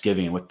at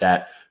Thanksgiving with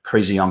that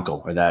crazy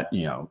uncle or that,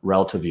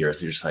 relative of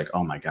yours. You're just like,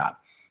 oh my God.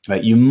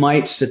 Right. You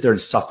might sit there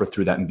and suffer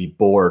through that and be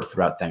bored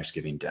throughout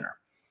Thanksgiving dinner.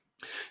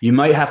 You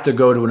might have to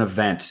go to an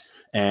event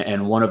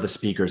and one of the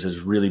speakers is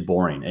really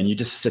boring and you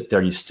just sit there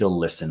and you still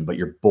listen, but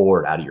you're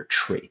bored out of your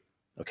tree.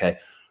 Okay.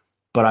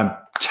 But I'm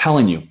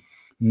telling you,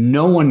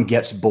 no one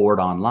gets bored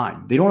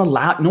online.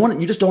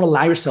 You just don't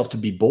allow yourself to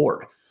be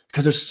bored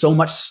because there's so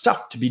much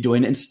stuff to be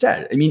doing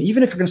instead. I mean,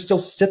 even if you're going to still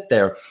sit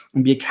there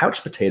and be a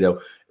couch potato,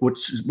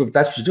 which if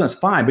that's what you're doing, it's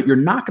fine, but you're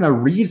not going to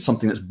read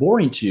something that's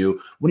boring to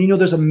you when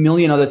there's a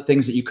million other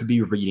things that you could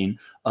be reading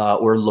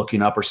or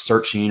looking up or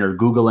searching or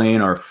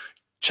Googling or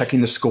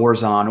checking the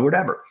scores on or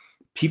whatever.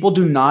 People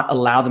do not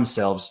allow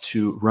themselves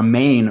to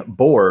remain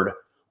bored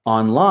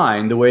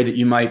online the way that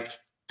you might,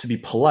 to be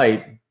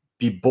polite,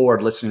 be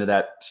bored listening to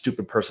that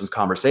stupid person's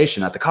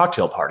conversation at the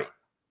cocktail party,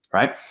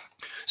 right?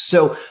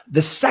 So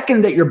the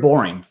second that you're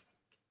boring,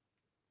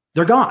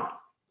 they're gone.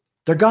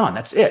 They're gone.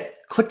 That's it.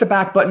 Click the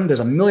back button.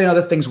 There's a million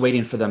other things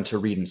waiting for them to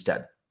read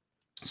instead.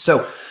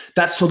 So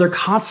they're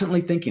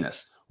constantly thinking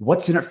this,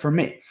 what's in it for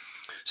me?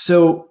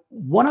 So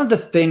one of the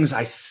things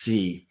I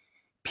see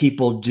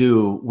people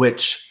do,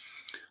 which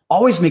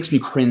always makes me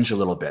cringe a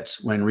little bit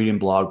when reading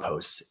blog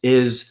posts,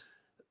 is,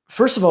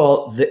 first of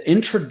all, the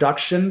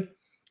introduction,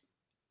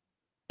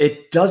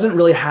 it doesn't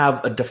really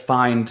have it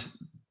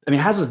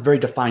has a very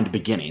defined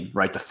beginning,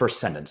 right? The first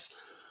sentence,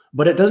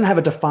 but it doesn't have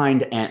a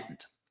defined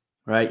end,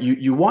 right?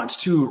 You want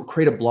to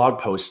create a blog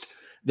post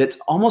that's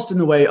almost in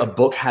the way a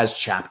book has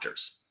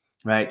chapters,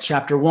 right?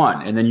 Chapter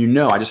 1, and then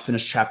I just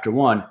finished chapter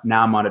 1,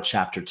 now I'm on to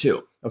chapter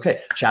 2.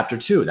 Okay, chapter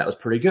 2, that was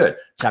pretty good.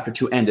 Chapter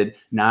 2 ended,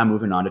 now I'm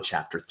moving on to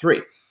chapter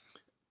 3.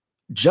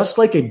 Just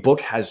like a book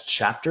has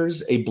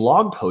chapters, a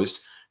blog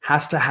post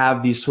has to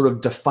have these sort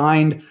of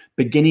defined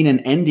beginning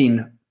and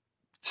ending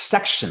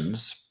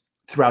sections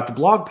throughout the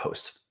blog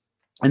post.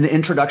 And the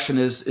introduction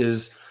is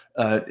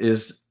that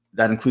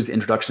includes the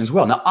introduction as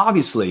well. Now,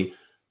 obviously,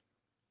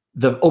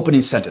 the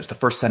opening sentence, the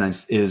first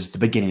sentence, is the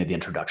beginning of the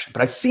introduction.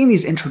 But I've seen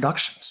these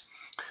introductions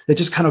that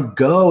just kind of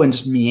go and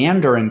just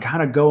meander and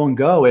kind of go and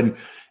go. And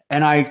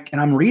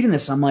I'm reading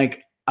this, and I'm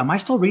like, am I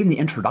still reading the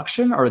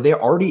introduction, or are they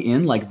already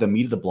in like the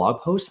meat of the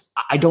blog post?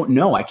 I don't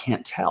know. I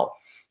can't tell.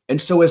 And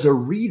so as a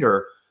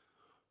reader,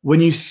 when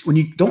you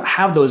don't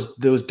have those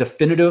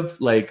definitive,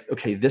 like,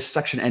 okay, this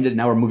section ended,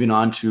 now we're moving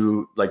on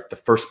to like the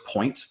first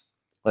point.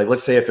 Like,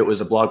 let's say if it was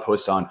a blog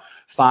post on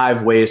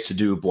 5 ways to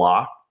do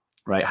blah,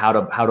 right? How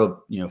to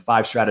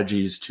 5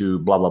 strategies to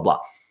blah, blah, blah.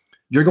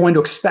 You're going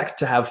to expect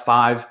to have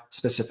 5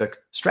 specific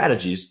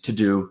strategies to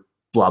do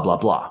blah, blah,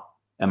 blah.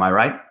 Am I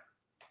right?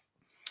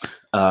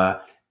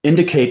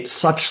 Indicate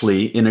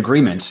suchly in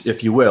agreement,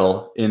 if you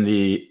will, in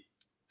the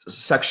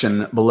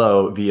section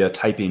below via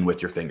typing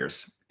with your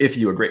fingers, if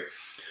you agree.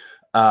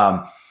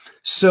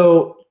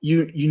 So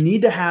you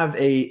need to have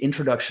a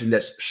introduction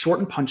that's short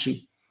and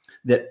punchy,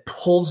 that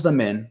pulls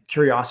them in,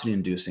 curiosity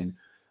inducing.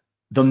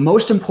 The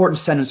most important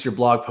sentence of your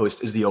blog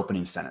post is the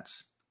opening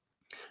sentence.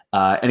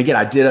 And again,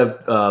 I did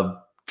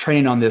a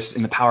training on this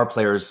in the Power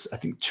Players, I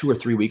think 2 or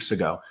 3 weeks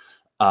ago,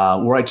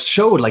 where I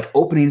showed like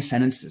opening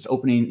sentences,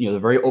 the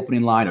very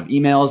opening line of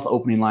emails, the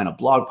opening line of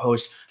blog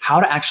posts, how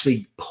to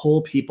actually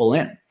pull people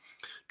in,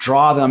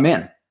 draw them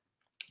in.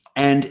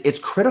 And it's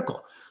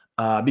critical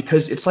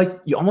because it's like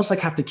you almost like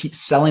have to keep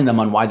selling them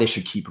on why they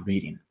should keep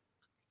reading.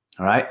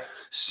 All right.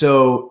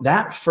 So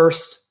that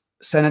first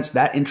sentence,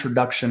 that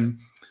introduction,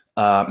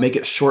 make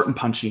it short and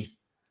punchy,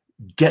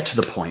 get to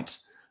the point,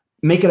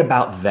 make it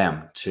about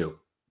them too.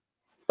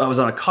 I was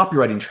on a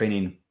copywriting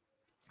training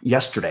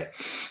yesterday,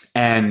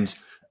 and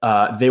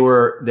they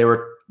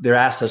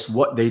asked us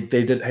what they'd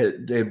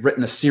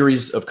written a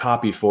series of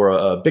copy for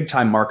a big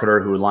time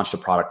marketer who had launched a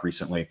product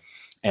recently,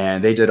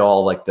 and they did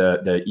all like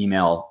the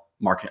email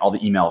marketing, all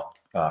the email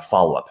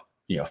follow up,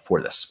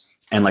 for this,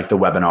 and like the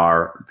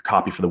webinar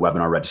copy for the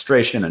webinar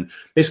registration, and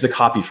basically the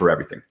copy for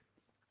everything.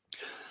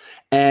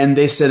 And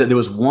they said that there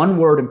was one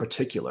word in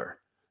particular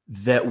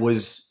that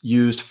was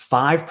used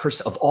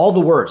 5% of all the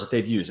words that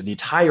they've used in the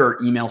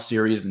entire email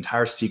series, the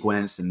entire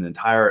sequence, and the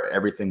entire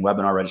everything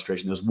webinar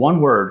registration. There's one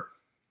word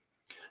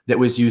that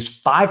was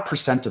used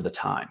 5% of the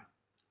time.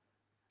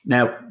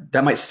 Now,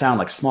 that might sound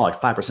like small, like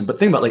 5%, but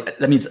think about like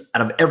that means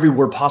out of every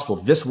word possible,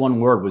 this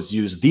one word was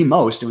used the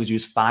most. It was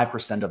used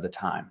 5% of the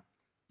time.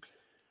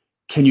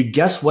 Can you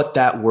guess what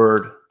that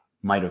word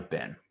might have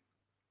been?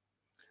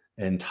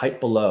 And type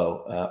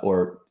below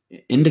or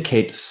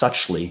indicate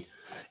suchly,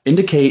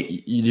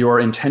 indicate your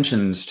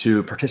intentions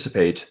to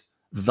participate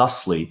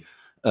thusly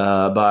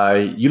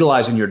by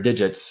utilizing your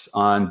digits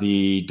on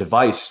the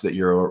device that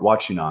you're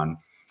watching on.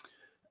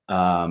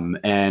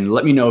 And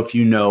let me know if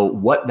you know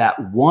what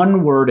that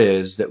one word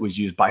is that was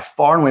used by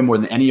far and away more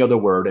than any other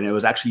word, and it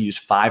was actually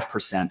used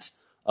 5%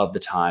 of the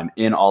time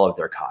in all of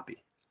their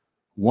copy.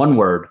 One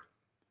word.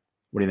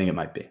 What do you think it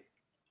might be?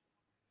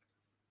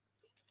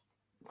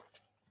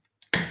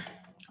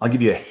 I'll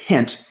give you a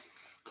hint.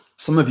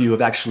 Some of you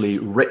have actually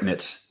written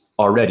it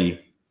already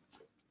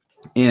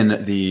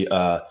in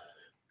the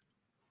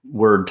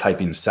word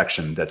typing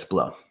section that's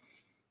below.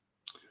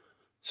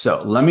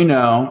 So let me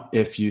know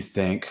if you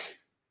think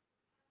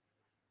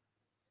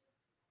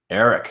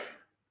Eric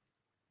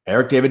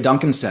David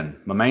Duncanson,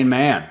 my main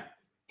man,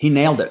 he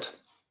nailed it.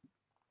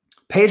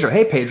 Pedro,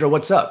 hey Pedro,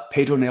 what's up?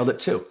 Pedro nailed it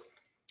too.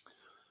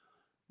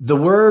 The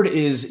word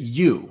is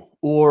you,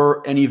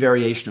 or any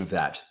variation of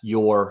that.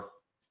 Your,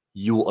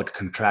 you, like a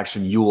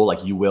contraction, you will,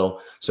 like you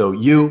will. So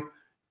you,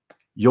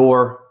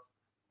 your,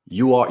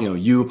 you are,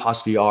 you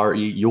apostrophe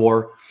R-E,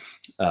 your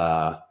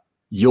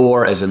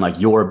as in like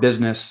your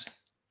business,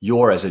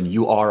 your as in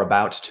you are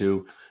about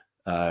to,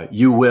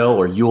 you will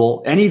or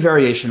you'll, any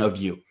variation of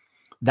you.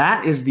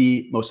 That is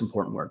the most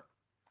important word.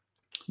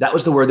 That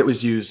was the word that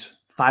was used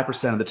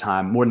 5% of the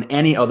time, more than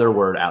any other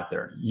word out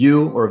there,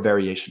 you or a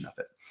variation of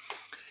it.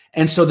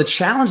 And so the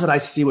challenge that I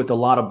see with a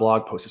lot of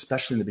blog posts,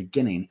 especially in the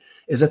beginning,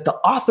 is that the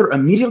author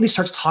immediately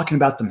starts talking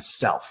about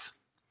themselves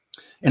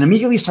and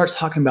immediately starts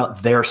talking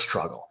about their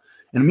struggle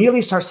and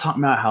immediately starts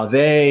talking about how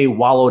they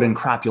wallowed in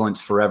crapulence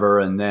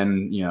forever and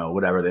then,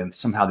 whatever, then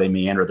somehow they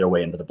meander their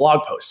way into the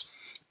blog post.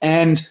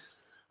 And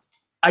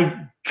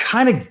I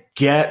kind of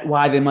get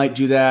why they might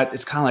do that.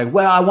 It's kind of like,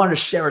 well, I wanted to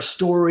share a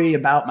story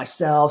about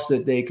myself so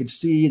that they could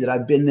see that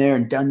I've been there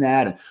and done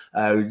that,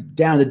 and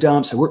down in the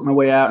dumps, I worked my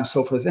way out and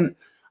so forth. And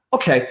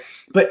okay,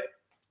 but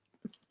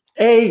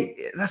I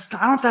don't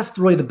know if that's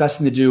really the best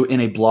thing to do in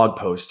a blog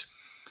post.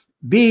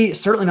 B,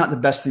 certainly not the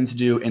best thing to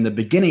do in the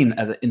beginning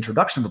of the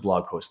introduction of the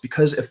blog post,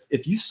 because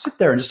if you sit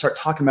there and just start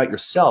talking about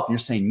yourself and you're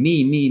saying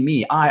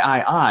me,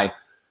 I,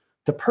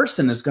 the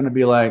person is going to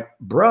be like,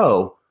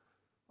 bro,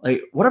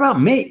 like, what about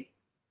me?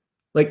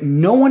 Like,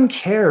 no one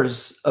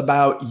cares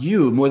about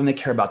you more than they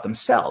care about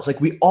themselves.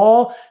 Like, we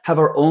all have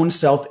our own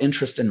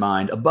self-interest in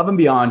mind above and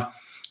beyond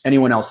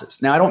anyone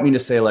else's. Now, I don't mean to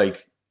say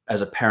like,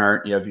 as a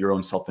parent, you have your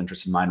own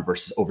self-interest in mind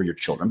versus over your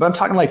children. But I'm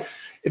talking like,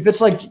 if it's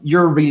like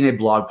you're reading a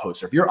blog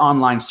post, or if you're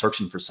online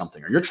searching for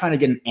something, or you're trying to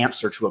get an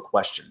answer to a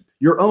question,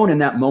 your own in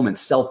that moment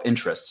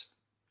self-interest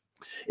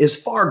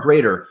is far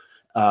greater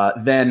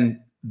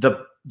than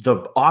the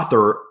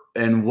author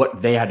and what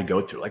they had to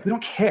go through. Like, we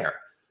don't care,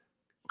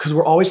 because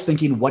we're always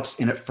thinking, what's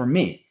in it for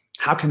me?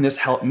 How can this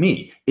help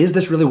me? Is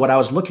this really what I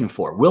was looking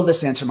for? Will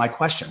this answer my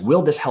question?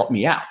 Will this help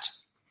me out?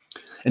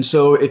 And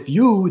so if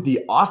you, the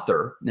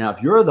author, now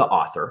if you're the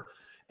author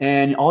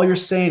and all you're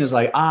saying is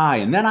like,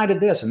 and then I did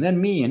this, and then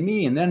me,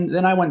 and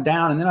then I went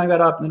down, and then I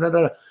got up,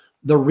 and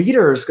the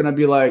reader is going to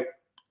be like,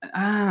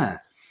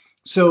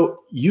 So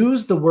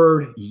use the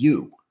word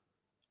you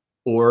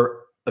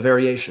or a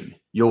variation.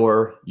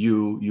 Your,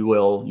 you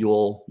will,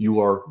 you'll, you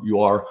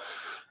are.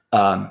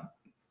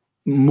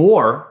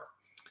 More,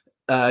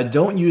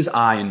 don't use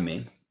I and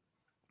me.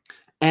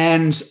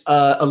 And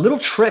a little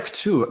trick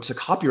too, it's a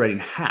copywriting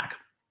hack.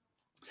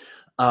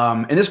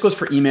 And this goes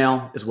for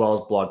email as well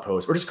as blog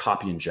posts or just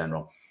copy in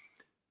general.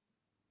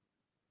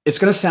 It's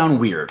going to sound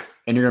weird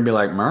and you're going to be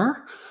like,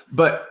 Mer?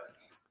 But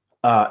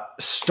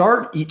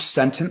start each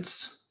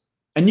sentence,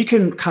 and you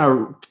can kind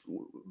of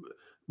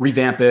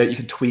revamp it. You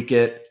can tweak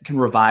it. You can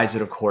revise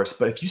it, of course.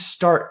 But if you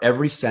start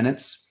every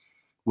sentence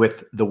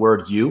with the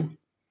word you,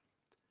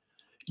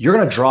 you're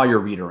going to draw your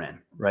reader in,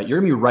 right? You're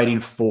going to be writing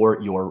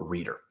for your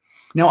reader.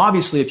 Now,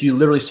 obviously, if you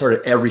literally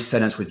started every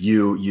sentence with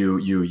you,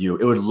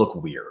 it would look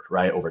weird,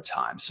 right, over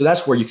time. So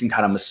that's where you can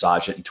kind of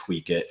massage it and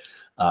tweak it,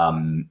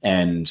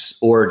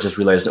 or just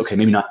realize, okay,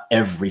 maybe not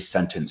every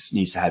sentence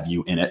needs to have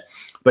you in it.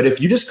 But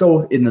if you just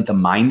go in the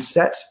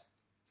mindset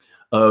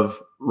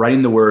of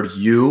writing the word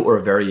you or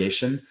a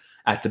variation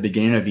at the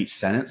beginning of each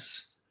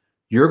sentence,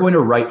 you're going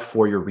to write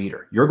for your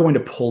reader. You're going to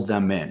pull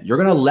them in. You're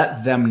going to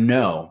let them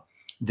know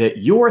that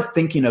you're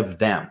thinking of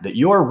them, that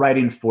you're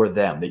writing for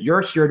them, that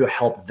you're here to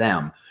help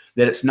them,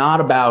 that it's not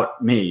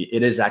about me,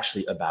 it is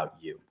actually about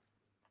you.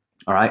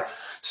 All right.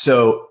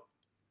 So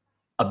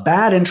a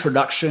bad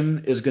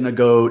introduction is going to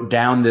go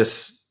down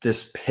this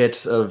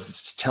pit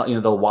of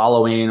the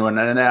wallowing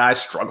and I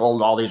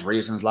struggled, all these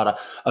reasons,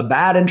 a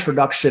bad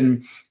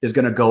introduction is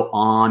going to go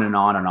on and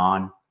on and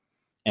on.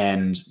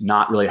 and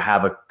not really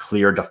have a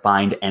clear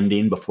defined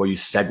ending before you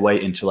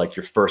segue into like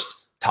your first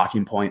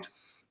talking point.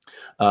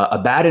 A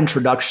bad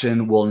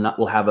introduction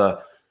will have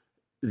a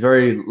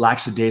very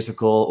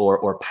lackadaisical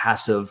or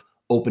passive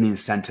opening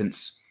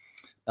sentence.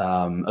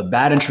 A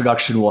bad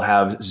introduction will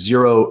have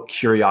zero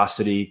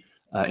curiosity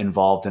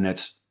involved in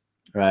it,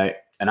 right?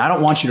 And I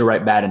don't want you to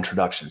write bad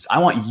introductions. I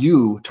want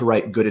you to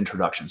write good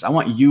introductions. I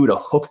want you to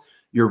hook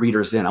your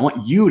readers in. I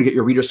want you to get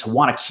your readers to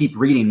want to keep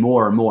reading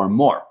more and more and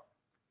more,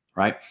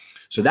 right?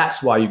 So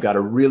that's why you got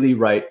to really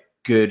write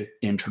good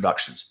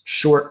introductions.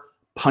 Short,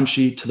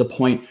 punchy, to the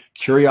point,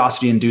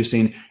 curiosity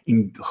inducing,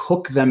 and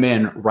hook them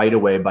in right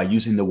away by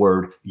using the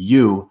word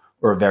you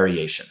or a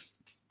variation.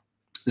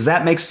 Does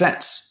that make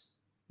sense?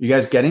 You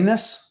guys getting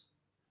this?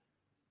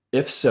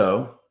 If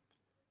so,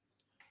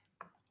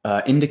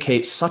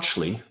 indicate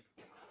suchly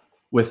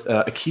with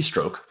a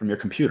keystroke from your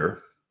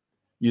computer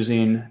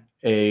using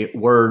a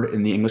word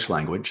in the English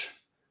language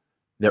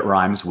that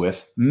rhymes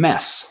with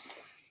mess.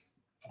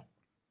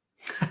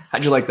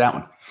 How'd you like that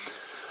one?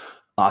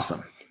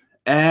 Awesome.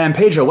 And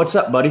Pedro, what's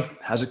up, buddy?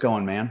 How's it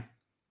going, man?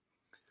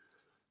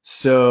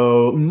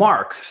 So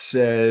Mark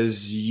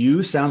says,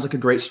 you sounds like a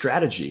great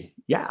strategy.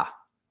 Yeah,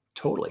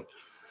 totally.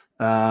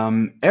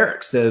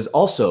 Eric says,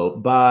 also,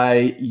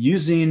 by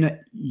using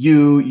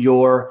you,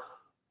 you're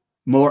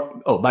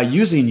more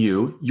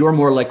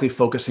likely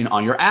focusing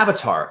on your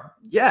avatar.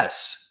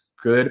 Yes,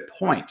 good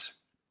point.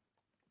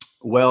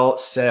 Well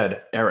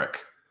said, Eric.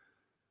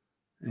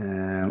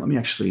 And let me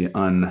actually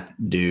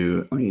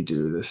undo. Let me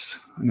do this.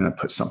 I'm going to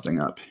put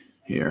something up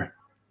here.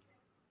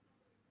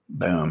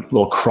 Boom.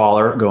 Little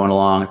crawler going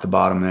along at the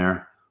bottom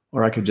there.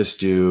 Or I could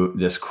just do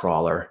this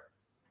crawler.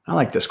 I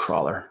like this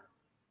crawler.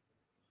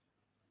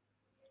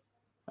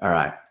 All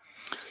right.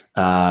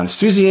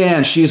 Susie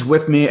Ann, she's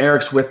with me.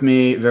 Eric's with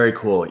me. Very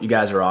cool. You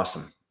guys are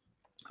awesome.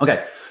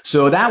 Okay.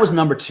 So that was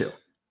number 2. All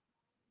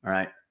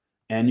right.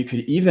 And you could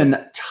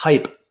even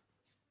type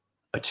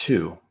a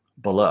 2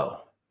 below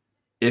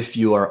if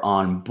you are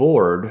on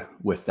board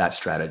with that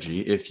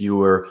strategy, if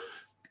you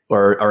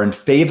are in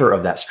favor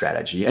of that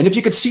strategy, and if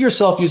you could see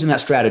yourself using that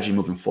strategy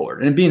moving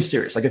forward and being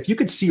serious. Like if you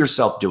could see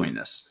yourself doing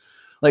this,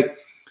 like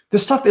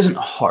this stuff isn't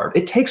hard.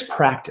 It takes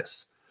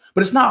practice,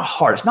 but it's not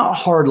hard. It's not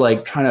hard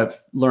like trying to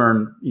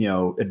learn,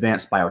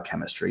 advanced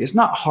biochemistry. It's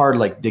not hard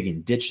like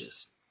digging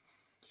ditches.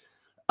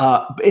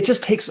 It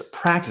just takes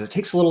practice. It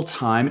takes a little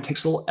time. It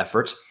takes a little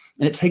effort,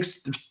 and it takes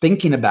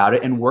thinking about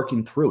it and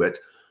working through it.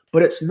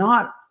 But it's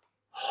not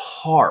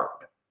hard,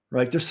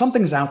 right? There's some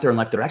things out there in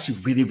life that are actually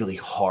really, really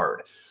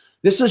hard.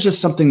 This is just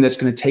something that's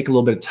going to take a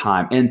little bit of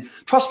time. And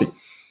trust me,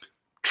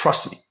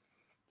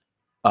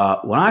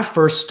 when I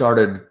first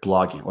started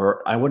blogging,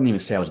 or I wouldn't even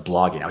say I was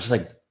blogging, I was just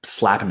like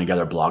slapping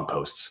together blog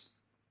posts.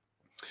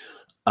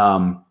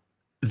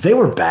 They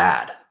were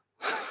bad.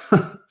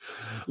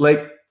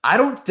 Like, I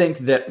don't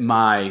think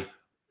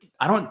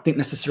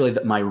necessarily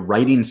that my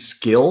writing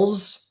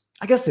skills,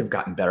 I guess they've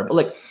gotten better, but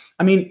like,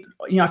 I mean,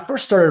 I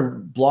first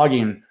started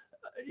blogging,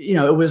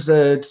 it was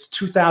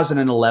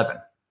 2011,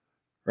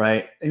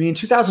 right? I mean,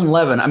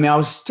 2011, I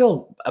was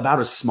still about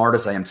as smart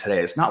as I am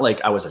today. It's not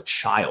like I was a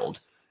child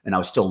and I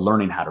was still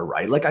learning how to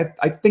write. Like,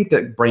 I think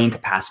that brain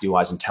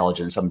capacity-wise,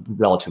 intelligence, I'm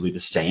relatively the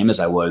same as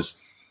I was,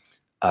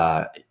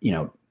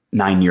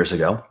 9 years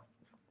ago,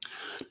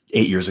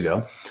 8 years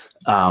ago.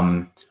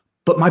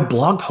 But my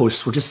blog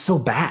posts were just so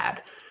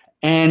bad.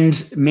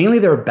 And mainly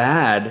they're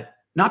bad,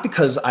 not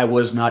because I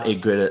was not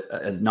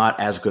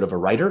as good of a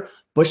writer,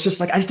 but it's just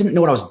like I just didn't know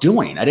what I was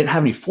doing. I didn't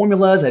have any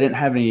formulas. I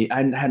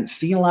hadn't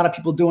seen a lot of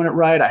people doing it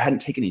right. I hadn't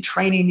taken any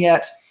training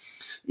yet,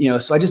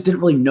 so I just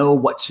didn't really know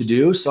what to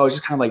do. So I was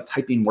just kind of like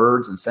typing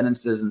words and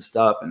sentences and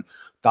stuff and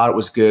thought it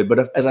was good.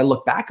 But as I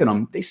look back at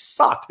them, they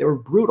sucked. They were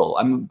brutal.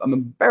 I'm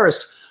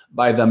embarrassed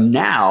by them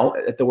now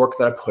at the work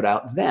that I put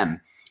out then.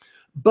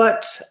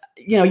 But,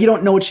 you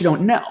don't know what you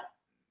don't know.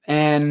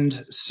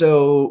 And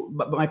so,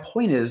 but my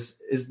point is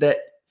that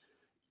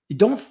you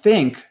don't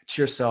think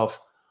to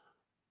yourself,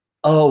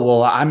 oh,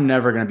 well, I'm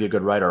never going to be a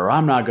good writer, or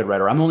I'm not a good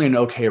writer. I'm only an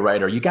okay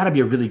writer. You got to be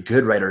a really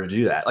good writer to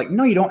do that. Like,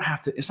 no, you don't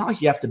have to. It's not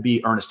like you have to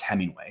be Ernest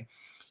Hemingway.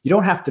 You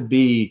don't have to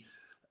be,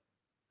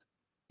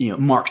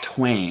 Mark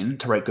Twain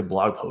to write good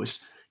blog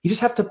posts. You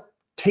just have to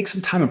take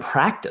some time and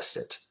practice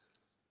it.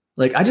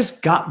 Like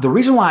the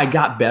reason why I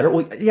got better,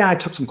 well, yeah, I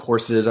took some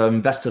courses. I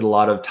invested a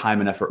lot of time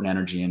and effort and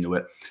energy into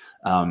it.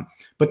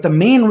 But the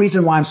main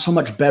reason why I'm so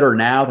much better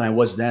now than I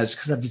was then is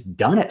because I've just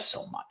done it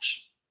so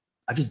much.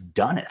 I've just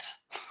done it.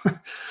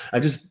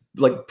 I've just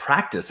like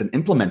practiced and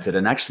implemented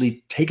and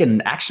actually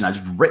taken action. I've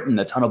just written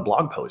a ton of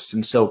blog posts.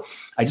 And so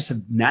I just have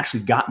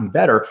naturally gotten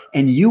better,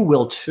 and you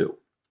will too.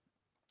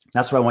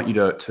 That's what I want you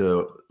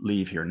to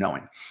leave here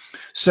knowing.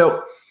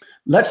 So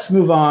let's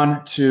move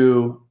on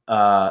to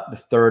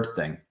the third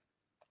thing.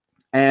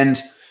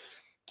 And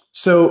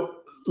so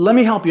let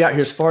me help you out here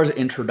as far as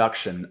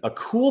introduction. A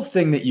cool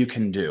thing that you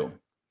can do,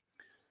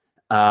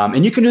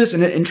 and you can do this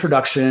in an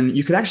introduction.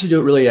 You can actually do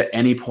it really at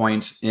any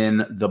point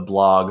in the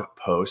blog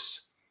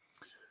post.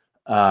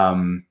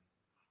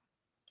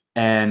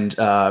 And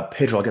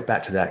Pedro, I'll get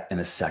back to that in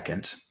a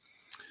second.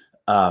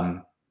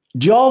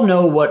 Do you all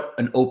know what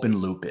an open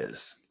loop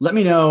is? Let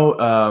me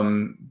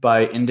know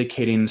by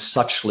indicating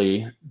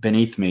suchly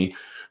beneath me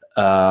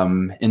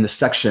in the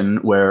section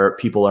where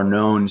people are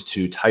known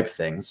to type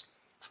things.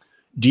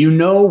 Do you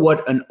know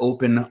what an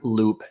open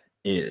loop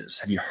is?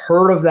 Have you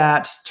heard of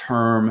that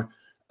term?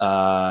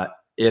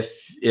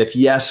 If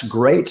yes,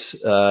 great.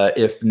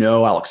 If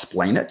no, I'll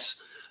explain it.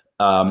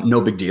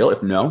 No big deal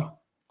if no.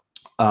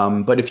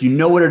 But if you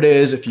know what it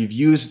is, if you've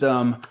used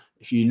them,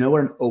 if you know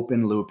what an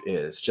open loop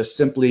is, just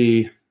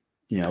simply,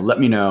 let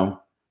me know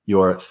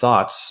your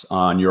thoughts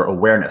on your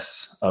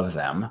awareness of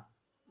them.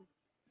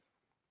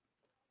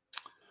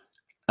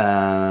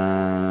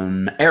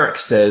 Eric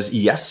says,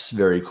 yes,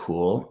 very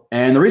cool.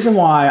 And the reason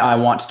why I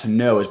want to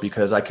know is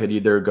because I could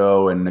either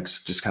go and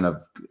just kind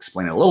of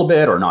explain it a little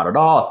bit or not at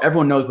all. If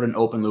everyone knows what an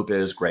open loop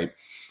is, great.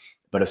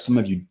 But if some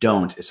of you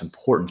don't, it's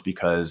important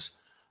because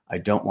I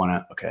don't want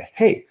to, okay.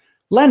 Hey,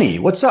 Lenny,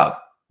 what's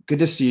up? Good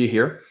to see you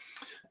here.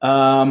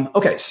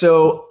 Okay,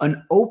 so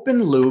an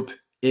open loop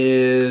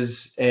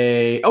is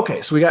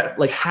okay, so we got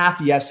like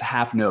half yes,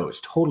 half no's.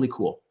 Totally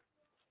cool.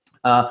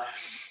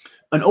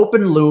 An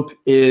open loop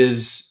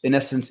is, in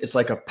essence, it's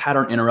like a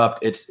pattern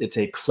interrupt. It's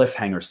a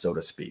cliffhanger, so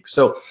to speak.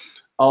 So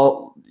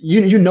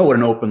you know what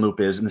an open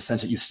loop is in the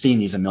sense that you've seen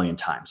these a million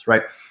times,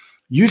 right?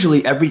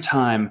 Usually every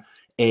time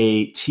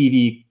a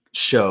TV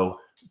show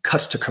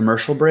cuts to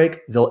commercial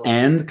break, they'll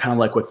end kind of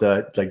like with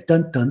the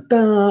dun dun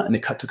dun, and they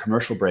cut to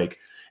commercial break,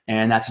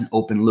 and that's an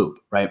open loop,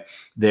 right?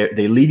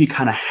 They leave you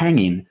kind of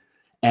hanging,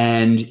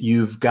 and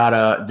you've got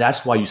to.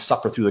 That's why you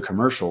suffer through the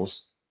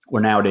commercials,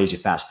 where nowadays you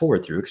fast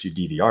forward through because you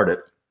DVR'd it,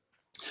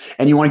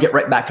 and you want to get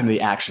right back into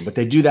the action. But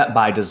they do that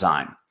by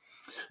design.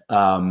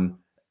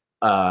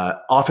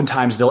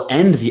 Oftentimes they'll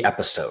end the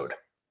episode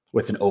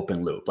with an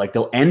open loop, like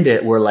they'll end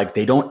it where like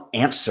they don't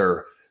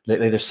answer.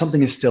 There's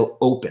something is still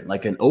open.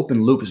 Like an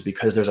open loop is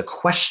because there's a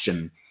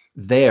question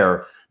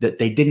there that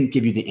they didn't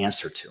give you the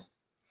answer to,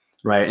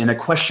 right? And a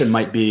question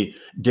might be,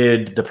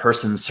 did the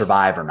person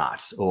survive or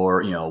not?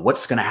 Or,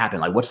 what's going to happen?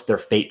 Like, what's their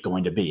fate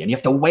going to be? And you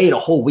have to wait a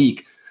whole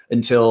week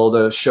until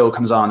the show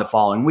comes on the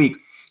following week,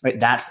 right?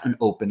 That's an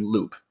open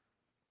loop.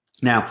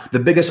 Now, the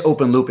biggest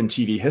open loop in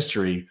TV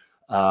history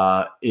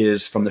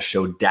is from the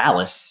show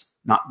Dallas,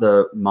 not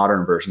the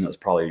modern version that was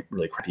probably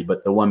really crappy,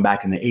 but the one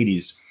back in the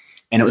 80s.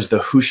 And it was the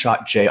Who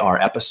Shot JR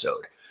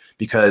episode,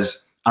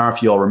 because I don't know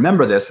if you all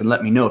remember this, and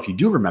let me know if you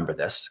do remember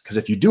this, because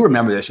if you do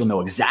remember this, you'll know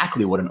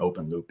exactly what an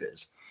open loop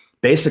is.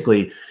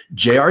 Basically,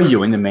 J.R.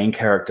 Ewing, the main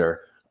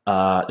character,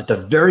 at the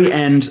very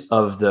end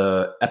of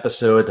the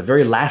episode, the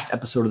very last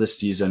episode of the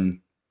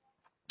season,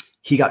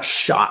 he got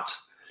shot.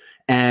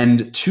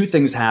 And two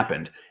things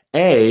happened.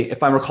 A,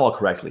 if I recall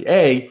correctly,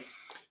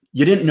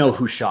 you didn't know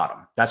who shot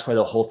him. That's why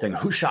the whole thing,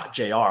 Who Shot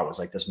JR, was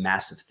like this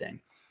massive thing.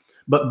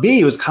 But B,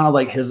 it was kind of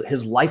like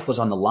his life was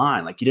on the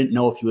line. Like you didn't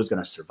know if he was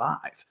going to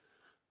survive.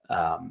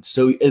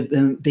 So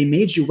they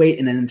made you wait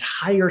an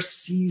entire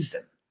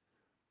season,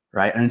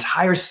 right? An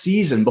entire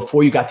season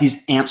before you got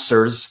these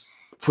answers,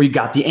 before you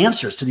got the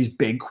answers to these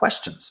big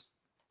questions.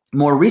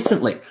 More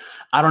recently,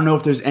 I don't know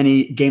if there's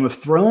any Game of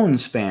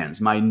Thrones fans,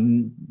 my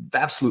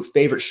absolute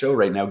favorite show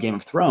right now, Game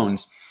of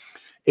Thrones.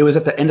 It was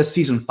at the end of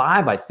season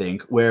 5, I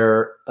think,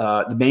 where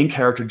the main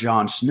character,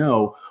 Jon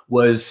Snow,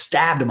 was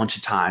stabbed a bunch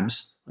of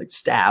times, like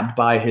stabbed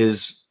by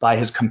his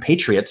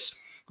compatriots,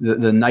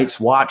 the Night's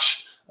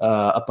Watch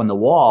up on the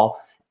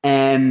wall,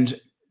 and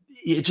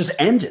it just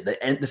ended.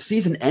 The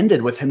season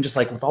ended with him just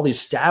like with all these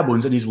stab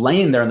wounds, and he's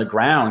laying there on the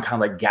ground,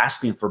 kind of like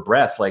gasping for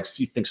breath, like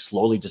you think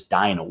slowly just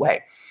dying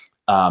away.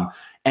 And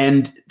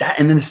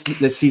then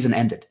the season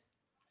ended,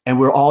 and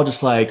we're all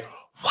just like,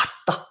 what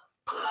the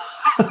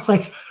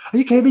like, are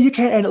you kidding me? You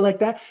can't end it like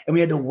that. And we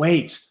had to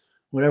wait,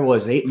 whatever it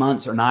was, 8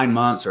 months or 9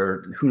 months,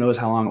 or who knows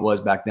how long it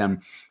was back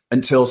then,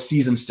 until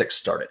season 6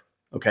 started.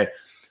 Okay.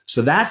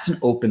 So that's an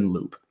open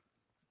loop.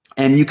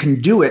 And you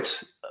can do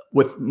it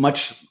with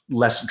much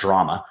less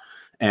drama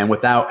and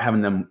without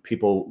having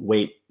people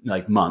wait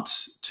like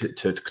months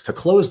to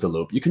close the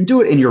loop. You can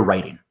do it in your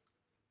writing,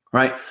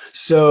 right?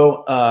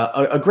 So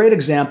a great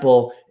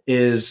example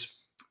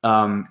is,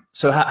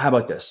 so how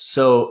about this?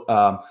 So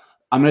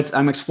I'm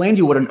gonna explain to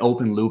you what an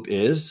open loop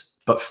is,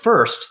 but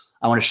first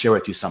I want to share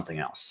with you something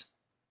else.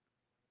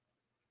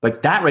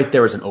 Like that right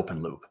there is an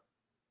open loop.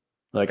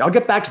 Like I'll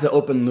get back to the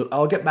open loop.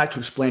 I'll get back to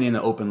explaining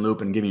the open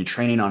loop and giving you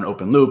training on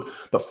open loop.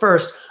 But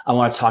first, I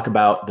want to talk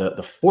about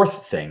the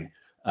fourth thing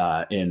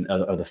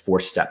of the 4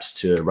 steps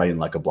to writing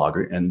like a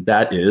blogger, and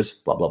that is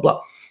blah blah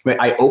blah. Right?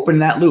 I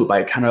opened that loop.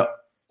 I kind of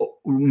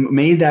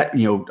made that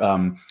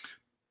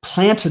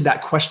planted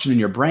that question in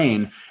your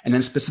brain, and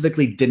then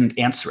specifically didn't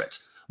answer it.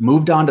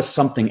 Moved on to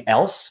something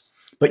else,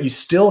 but you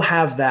still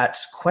have that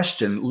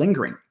question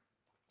lingering.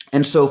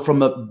 And so,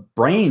 from a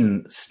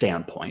brain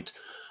standpoint,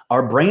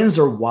 our brains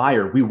are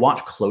wired. We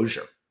want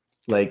closure,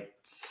 like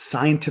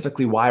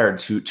scientifically wired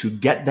to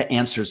get the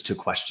answers to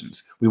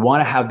questions. We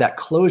want to have that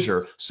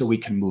closure so we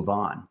can move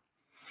on.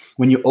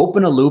 When you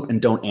open a loop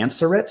and don't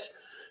answer it,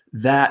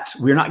 that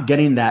we're not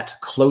getting that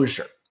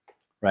closure.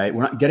 right?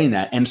 We're not getting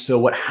that. And so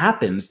what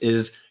happens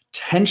is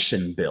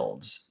tension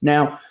builds.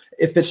 Now,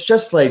 if it's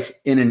just like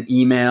in an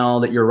email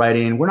that you're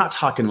writing, we're not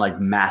talking like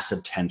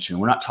massive tension.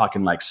 We're not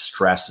talking like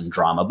stress and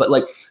drama, but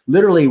like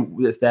literally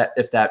if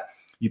that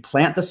you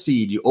plant the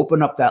seed, you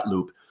open up that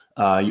loop,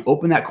 you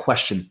open that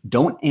question,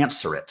 don't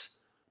answer it.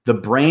 The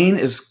brain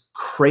is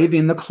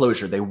craving the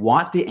closure. They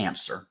want the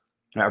answer.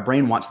 Our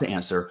brain wants the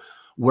answer.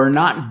 We're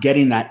not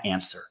getting that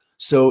answer.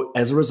 So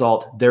as a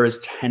result, there is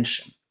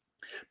tension.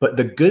 But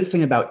the good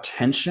thing about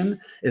tension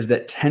is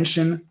that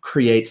tension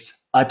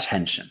creates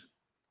attention.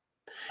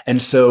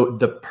 And so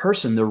the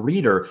person, the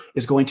reader,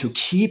 is going to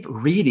keep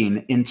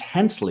reading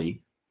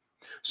intently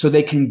so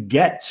they can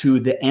get to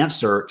the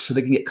answer, so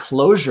they can get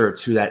closure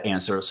to that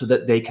answer so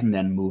that they can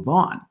then move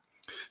on.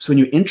 So when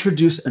you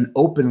introduce an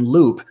open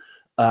loop,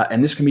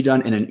 and this can be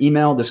done in an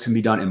email, this can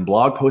be done in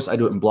blog posts. I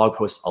do it in blog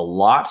posts a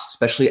lot,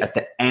 especially at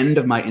the end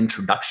of my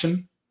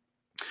introduction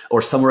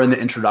or somewhere in the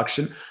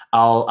introduction.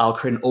 I'll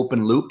create an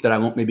open loop that I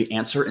won't maybe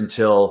answer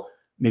until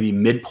maybe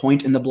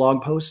midpoint in the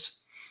blog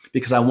post,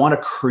 because I want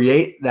to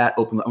create that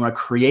open loop. I want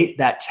to create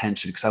that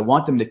tension because I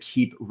want them to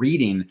keep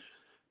reading,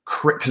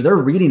 because they're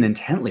reading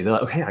intently. They're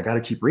like, okay, I got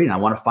to keep reading. I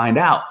want to find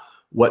out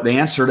what the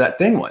answer to that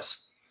thing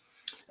was.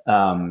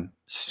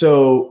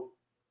 So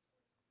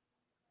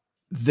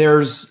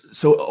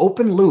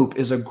open loop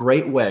is a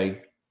great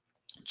way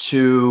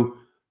to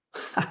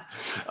an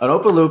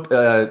open loop.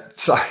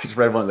 Sorry, just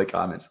read one of the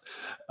comments.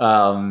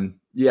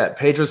 Yeah,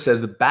 Pedro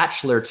says the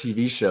Bachelor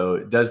TV show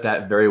does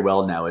that very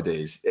well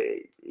nowadays.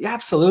 Yeah,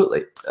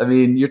 absolutely. I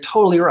mean, you're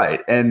totally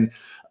right. And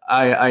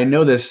I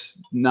know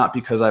this not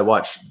because I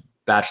watch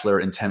Bachelor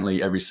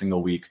intently every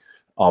single week,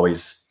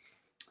 always.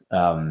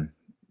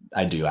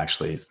 I do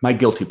actually. My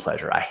guilty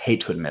pleasure. I hate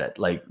to admit it.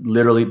 Like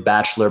literally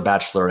Bachelor,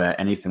 Bachelorette,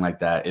 anything like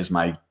that is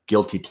my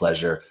guilty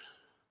pleasure.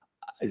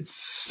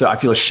 So I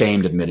feel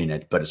ashamed admitting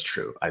it, but it's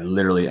true. I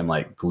literally am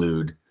like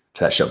glued to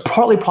that show.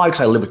 Probably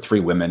because I live with 3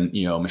 women,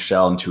 you know,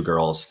 Michelle and 2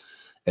 girls,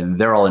 and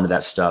they're all into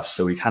that stuff.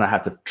 So we kind of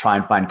have to try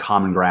and find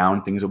common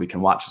ground, things that we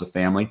can watch as a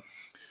family.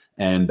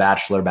 And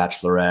Bachelor,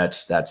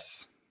 Bachelorette,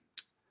 this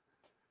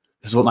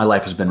is what my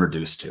life has been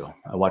reduced to.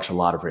 I watch a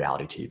lot of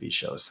reality TV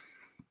shows.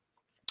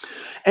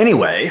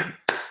 Anyway,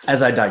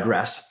 as I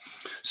digress.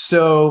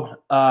 So,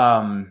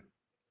 and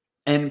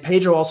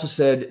Pedro also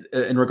said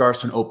in regards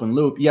to an open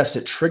loop, yes,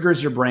 it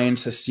triggers your brain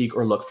to seek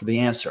or look for the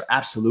answer.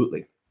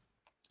 Absolutely.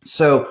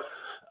 So,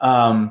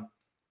 and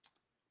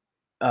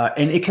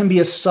it can be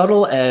as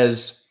subtle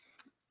as,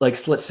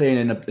 like, let's say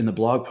in the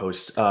blog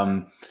post,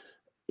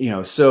 you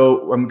know,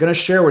 so I'm going to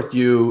share with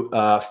you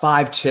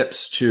 5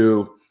 tips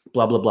to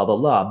blah, blah, blah, blah,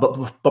 blah.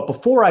 But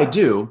before I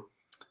do,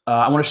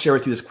 I want to share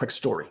with you this quick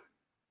story.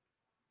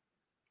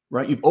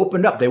 Right? You've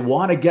opened up. They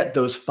want to get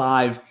those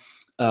 5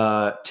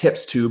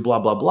 tips to blah,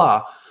 blah,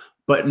 blah.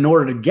 But in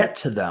order to get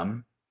to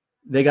them,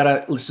 they got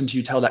to listen to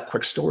you tell that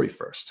quick story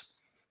first.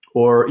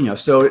 Or, you know,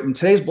 so in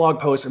today's blog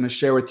post, I'm going to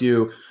share with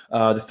you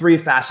the 3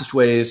 fastest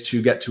ways to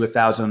get to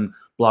 1,000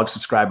 blog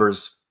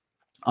subscribers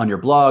on your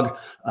blog.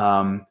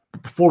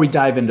 Before we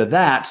dive into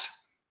that,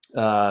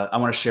 I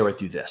want to share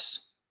with you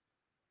this.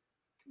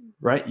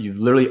 Right? You've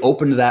literally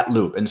opened that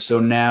loop. And so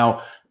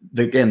now,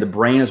 again, the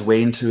brain is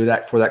waiting for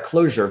that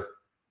closure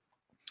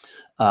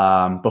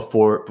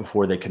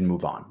before they can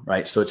move on,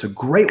 right? So it's a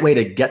great way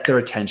to get their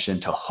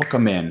attention, to hook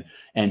them in,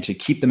 and to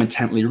keep them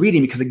intently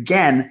reading. Because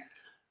again,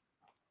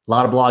 a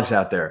lot of blogs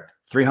out there,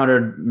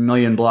 300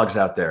 million blogs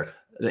out there.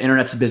 The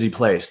internet's a busy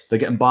place. They're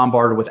getting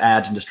bombarded with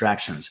ads and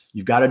distractions.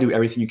 You've got to do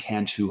everything you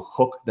can to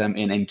hook them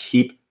in and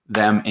keep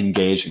them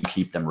engaged and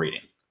keep them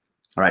reading.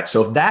 All right.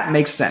 So if that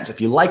makes sense, if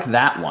you like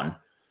that one,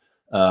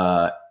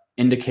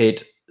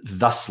 indicate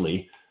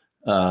thusly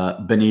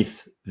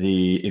beneath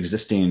the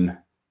existing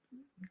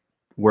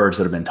words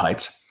that have been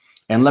typed,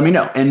 and let me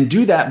know. And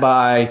do that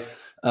by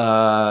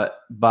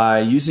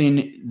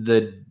using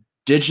the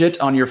digit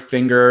on your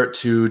finger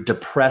to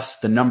depress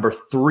the number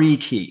 3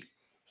 key.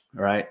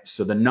 All right.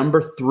 So the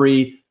number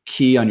 3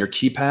 key on your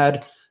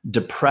keypad,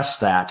 depress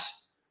that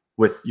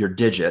with your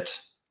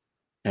digit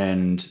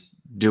and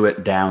do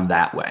it down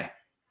that way.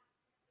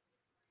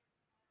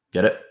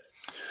 Get it?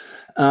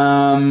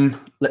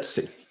 Let's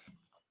see.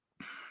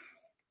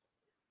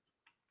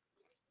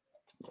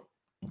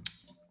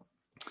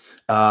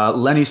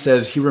 Lenny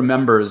says he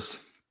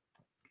remembers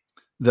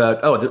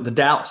the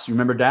Dallas. You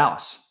remember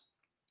Dallas?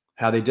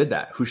 How they did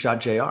that? Who shot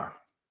JR?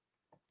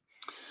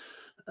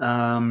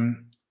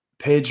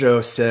 Pedro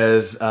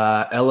says,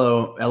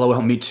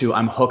 LOL, me too.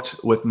 I'm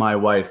hooked with my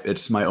wife.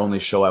 It's my only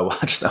show I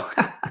watch, though.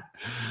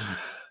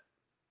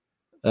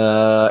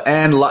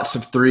 And lots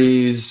of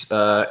 3s.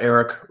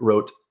 Eric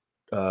wrote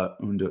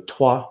un, deux,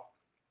 trois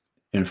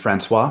in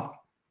Francois.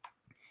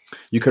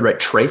 You could write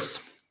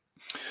trace.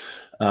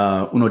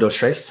 Uno, dos,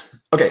 tres.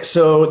 Okay,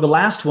 so the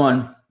last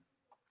one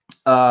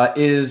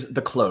is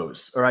the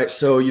close. All right,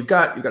 so you've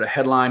got a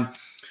headline,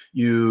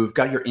 you've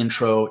got your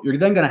intro, you're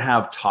then going to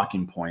have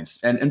talking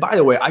points. And by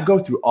the way, I go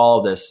through all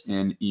of this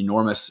in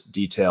enormous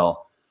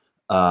detail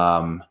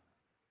in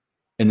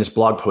this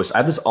blog post. I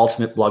have this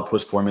ultimate blog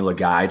post formula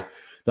guide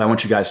that I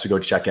want you guys to go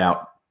check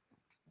out.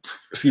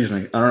 Excuse me.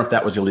 I don't know if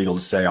that was illegal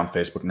to say on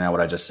Facebook now,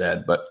 what I just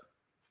said, but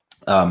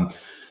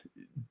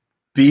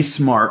be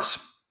smart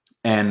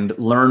and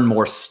learn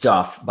more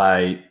stuff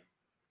by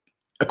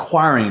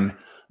acquiring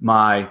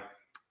my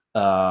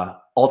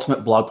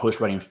ultimate blog post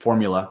writing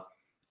formula.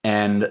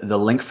 And the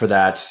link for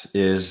that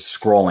is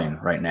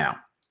scrolling right now.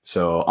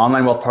 So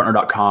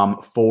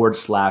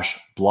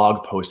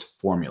onlinewealthpartner.com/blog post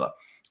formula.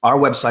 Our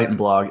website and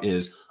blog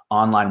is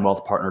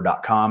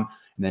onlinewealthpartner.com,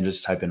 and then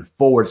just type in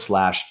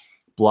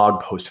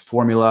 /blog post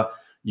formula.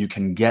 You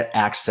can get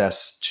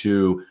access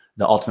to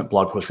the ultimate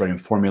blog post writing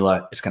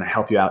formula. It's going to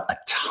help you out a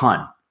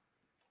ton.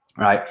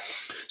 Right.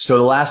 So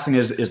the last thing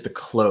is the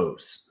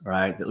close,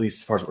 right? At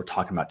least as far as what we're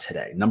talking about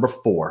today. Number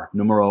 4,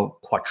 numero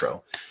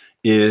cuatro,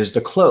 is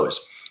the close.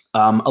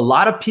 A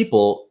lot of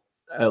people,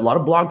 a lot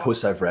of blog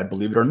posts I've read,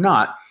 believe it or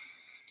not,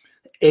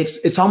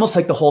 it's almost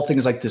like the whole thing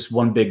is like this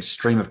one big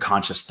stream of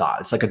conscious thought.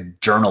 It's like a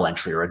journal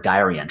entry or a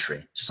diary entry.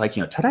 It's just like,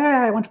 today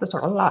I went to the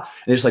store, blah, blah, blah.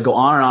 And they just like go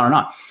on and on and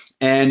on.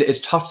 And it's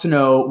tough to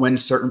know when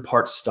certain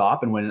parts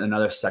stop and when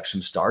another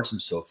section starts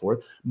and so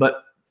forth.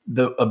 But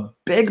a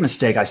big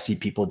mistake I see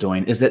people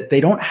doing is that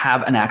they don't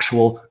have an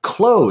actual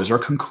close or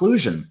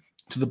conclusion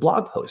to the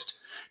blog post.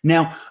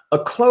 Now, a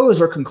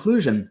close or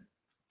conclusion,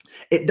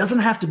 it doesn't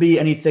have to be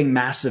anything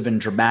massive and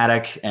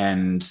dramatic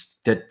and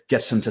that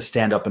gets them to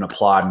stand up and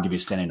applaud and give you a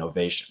standing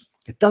ovation.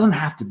 It doesn't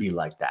have to be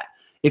like that.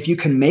 If you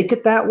can make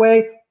it that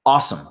way,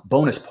 awesome.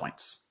 Bonus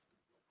points.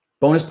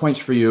 Bonus points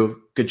for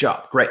you. Good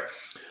job. Great.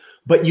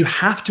 But you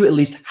have to at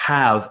least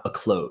have a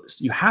close.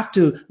 You have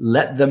to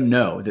let them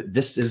know that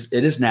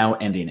it is now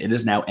ending. It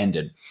is now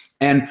ended.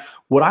 And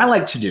what I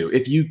like to do,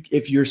 if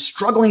you're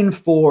struggling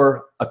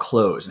for a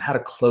close and how to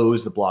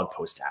close the blog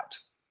post out,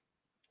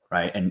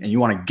 right? And you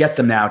want to get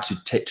them now to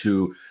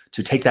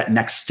take that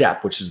next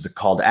step, which is the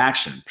call to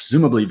action.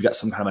 Presumably you've got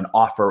some kind of an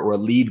offer or a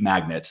lead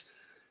magnet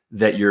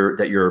that you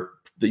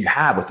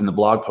have within the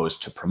blog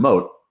post to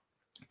promote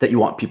that you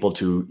want people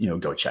to,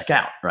 go check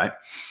out, right?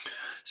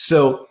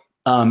 So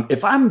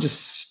if I'm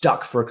just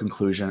stuck for a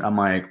conclusion, I'm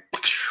like,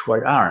 I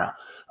don't know.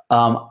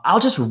 I'll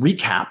just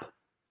recap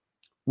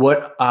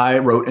what I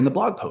wrote in the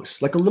blog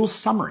post, like a little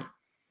summary,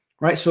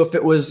 right? So if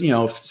it was,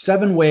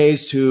 7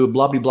 ways to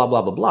blah, blah, blah,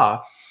 blah, blah,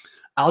 blah,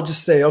 I'll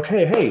just say,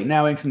 okay, hey,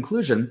 now in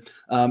conclusion,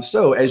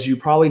 so as you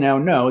probably now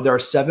know, there are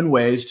 7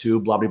 ways to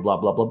blah, blah, blah,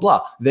 blah, blah,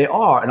 blah. They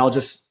are, and I'll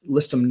just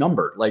list them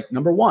numbered, like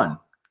number 1,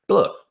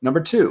 blah, number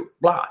 2,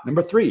 blah,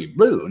 number 3,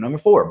 blue, number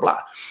 4,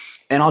 blah.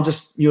 And I'll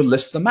just,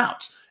 list them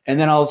out. And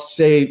then I'll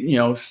say,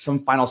 some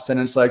final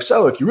sentence like,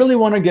 so if you really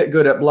want to get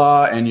good at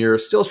blah and you're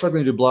still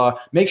struggling to do blah,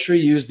 make sure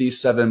you use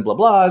these 7 blah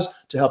blahs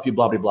to help you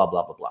blah, blah, blah,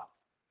 blah, blah, blah.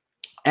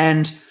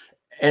 And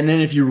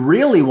then if you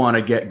really want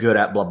to get good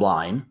at blah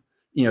blahing,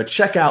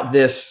 check out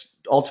this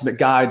ultimate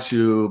guide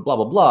to blah,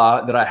 blah,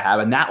 blah that I have,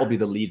 and that will be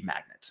the lead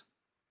magnet,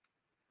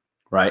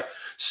 right?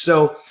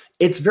 So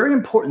it's very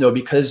important though,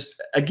 because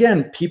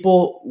again,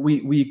 people,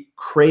 we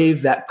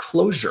crave that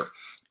closure,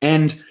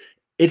 and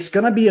it's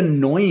going to be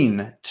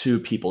annoying to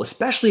people,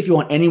 especially if you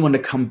want anyone to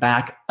come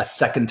back a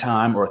second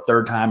time or a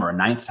third time or a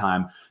 9th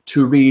time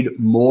to read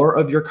more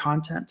of your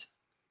content,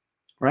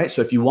 right? So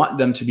if you want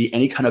them to be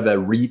any kind of a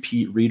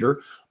repeat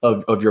reader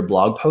of your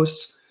blog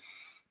posts,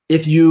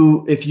 if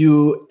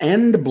you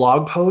end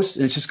blog posts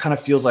and it just kind of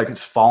feels like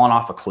it's fallen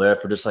off a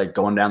cliff or just like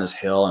going down this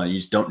hill and you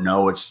just don't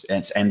know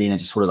it's ending, it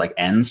just sort of like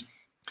ends,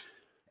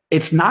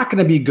 it's not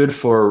going to be good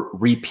for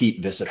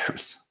repeat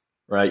visitors,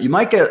 right? You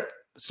might get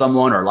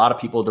someone or a lot of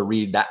people to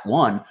read that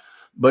one,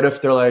 but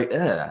if they're like,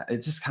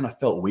 it just kind of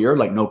felt weird,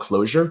 like no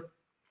closure,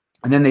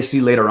 and then they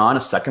see later on a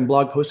second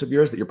blog post of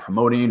yours that you're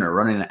promoting or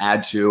running an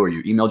ad to, or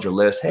you emailed your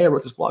list, hey, I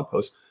wrote this blog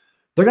post,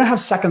 they're going to have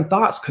second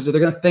thoughts because they're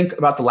going to think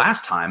about the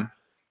last time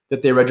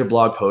that they read your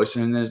blog post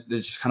and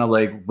it's just kind of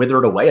like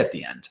withered away at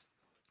the end,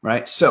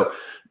 right? So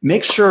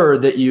make sure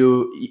that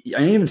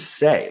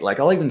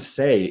I'll even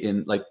say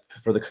in like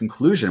for the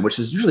conclusion, which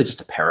is usually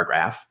just a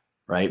paragraph,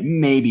 right?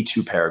 Maybe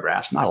 2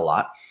 paragraphs, not a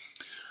lot.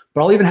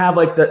 But I'll even have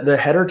like the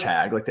header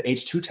tag, like the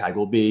H2 tag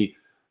will be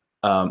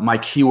my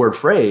keyword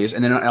phrase,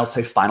 and then I'll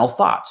say final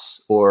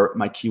thoughts, or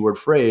my keyword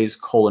phrase,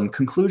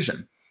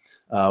 conclusion,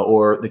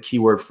 or the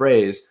keyword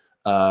phrase,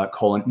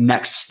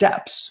 next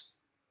steps,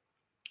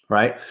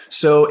 right?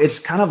 So it's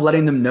kind of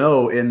letting them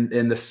know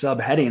in the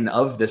subheading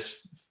of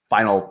this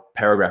final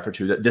paragraph or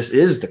 2 that this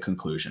is the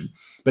conclusion,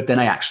 but then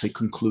I actually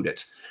conclude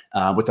it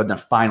with the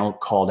final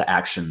call to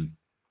action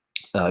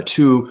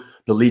to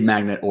the lead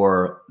magnet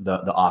or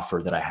the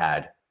offer that I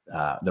had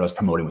that I was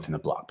promoting within the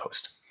blog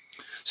post.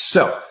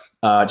 So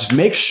just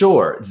make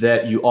sure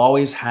that you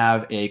always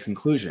have a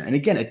conclusion. And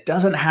again, it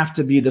doesn't have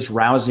to be this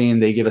rousing,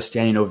 they give a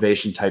standing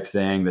ovation type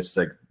thing that's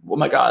like, oh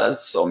my God,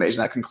 that's so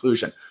amazing, that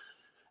conclusion.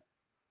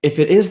 If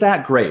it is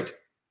that, great,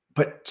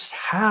 but just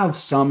have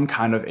some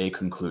kind of a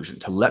conclusion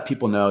to let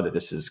people know that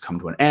this has come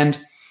to an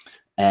end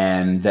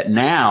and that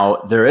now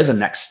there is a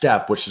next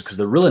step, which is because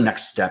the really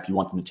next step you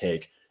want them to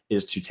take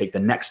is to take the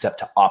next step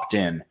to opt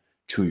in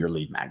to your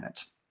lead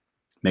magnet.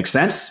 Make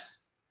sense?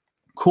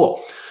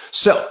 Cool.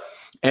 So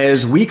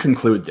as we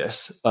conclude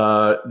this,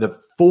 the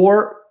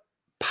 4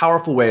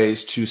 powerful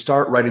ways to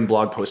start writing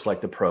blog posts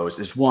like the pros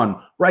is: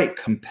 1, write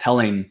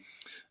compelling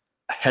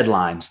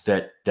headlines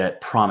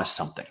that promise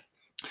something.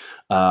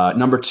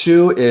 Number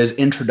 2 is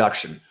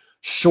introduction,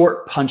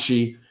 short,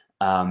 punchy,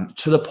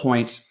 to the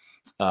point,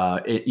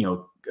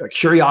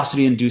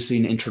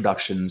 curiosity-inducing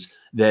introductions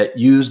that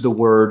use the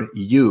word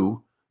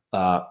 "you"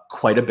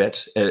 quite a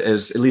bit,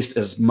 at least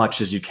as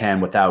much as you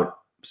can without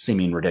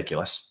seeming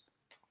ridiculous.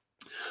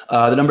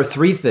 The number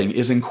 3 thing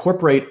is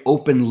incorporate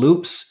open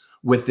loops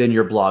within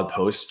your blog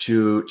posts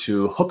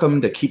to hook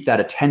them, to keep that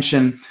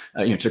attention,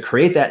 to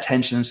create that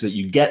tension so that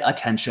you get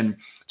attention,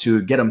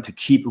 to get them to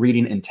keep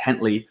reading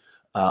intently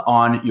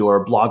on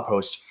your blog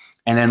post.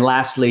 And then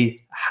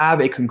lastly,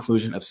 have a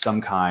conclusion of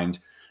some kind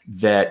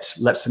that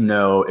lets them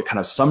know, it kind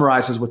of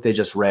summarizes what they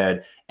just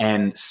read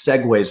and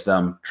segues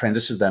them,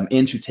 transitions them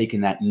into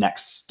taking that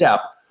next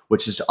step,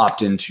 which is to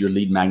opt into your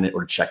lead magnet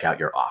or to check out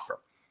your offer.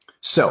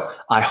 So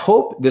I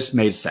hope this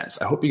made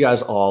sense. I hope you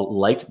guys all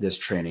liked this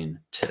training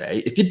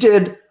today. If you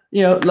did,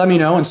 let me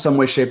know in some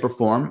way, shape, or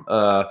form.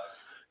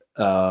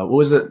 What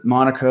was it,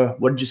 Monica?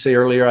 What did you say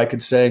earlier? I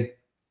could say,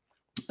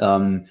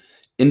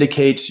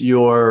 indicate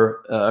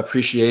your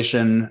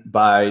appreciation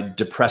by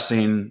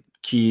depressing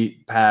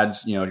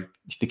keypads,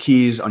 the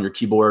keys on your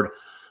keyboard,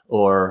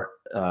 or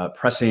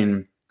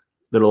pressing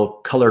little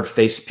colored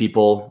face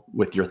people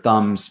with your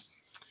thumbs,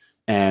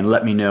 and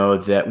let me know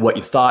that what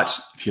you thought,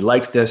 if you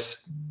liked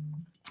this.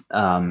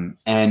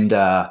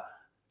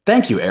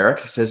 Thank you,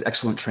 Eric. He says,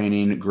 excellent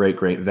training,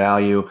 great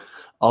value.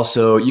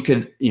 Also, you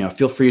could,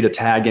 feel free to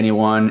tag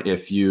anyone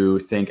if you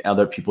think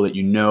other people that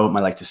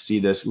might like to see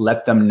this.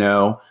 Let them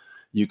know.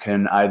 You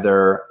can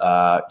either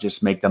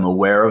just make them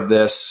aware of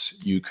this.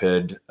 You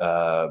could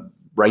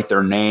write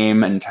their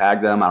name and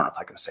tag them. I don't know if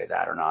I can say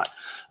that or not.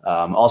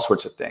 All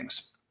sorts of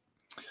things.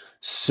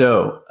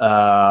 So,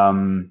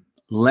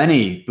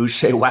 Lenny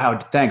Boucher, wow,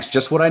 thanks.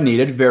 Just what I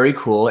needed. Very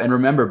cool. And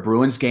remember,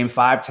 Bruins game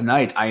 5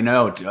 tonight. I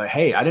know.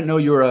 Hey, I didn't know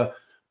you were a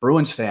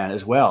Bruins fan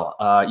as well.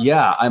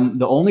 Yeah,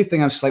 the only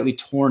thing I'm slightly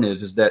torn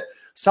is that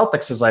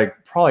Celtics is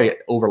probably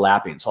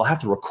overlapping. So I'll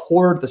have to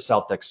record the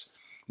Celtics,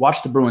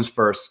 watch the Bruins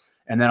first,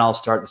 and then I'll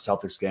start the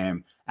Celtics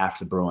game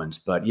after the Bruins.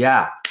 But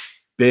yeah,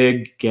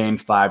 big game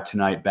 5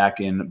 tonight back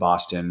in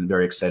Boston.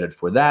 Very excited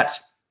for that.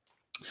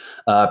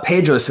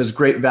 Pedro says,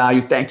 great value.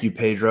 Thank you,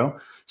 Pedro.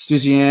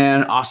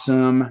 Suzanne,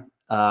 awesome.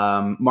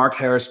 Mark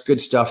Harris, good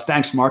stuff.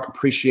 Thanks, Mark.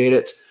 Appreciate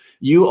it.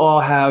 You all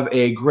have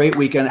a great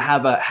weekend.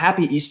 Have a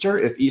happy Easter.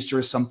 If Easter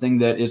is something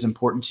that is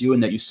important to you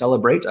and that you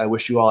celebrate, I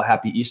wish you all a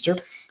happy Easter.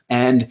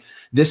 And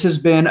this has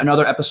been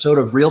another episode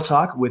of Real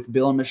Talk with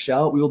Bill and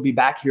Michelle. We will be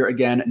back here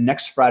again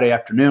next Friday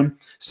afternoon.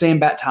 Same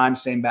bat time,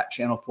 same bat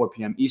channel, 4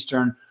 p.m.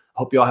 Eastern.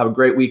 Hope you all have a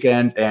great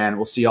weekend, and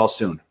we'll see you all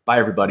soon. Bye,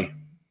 everybody.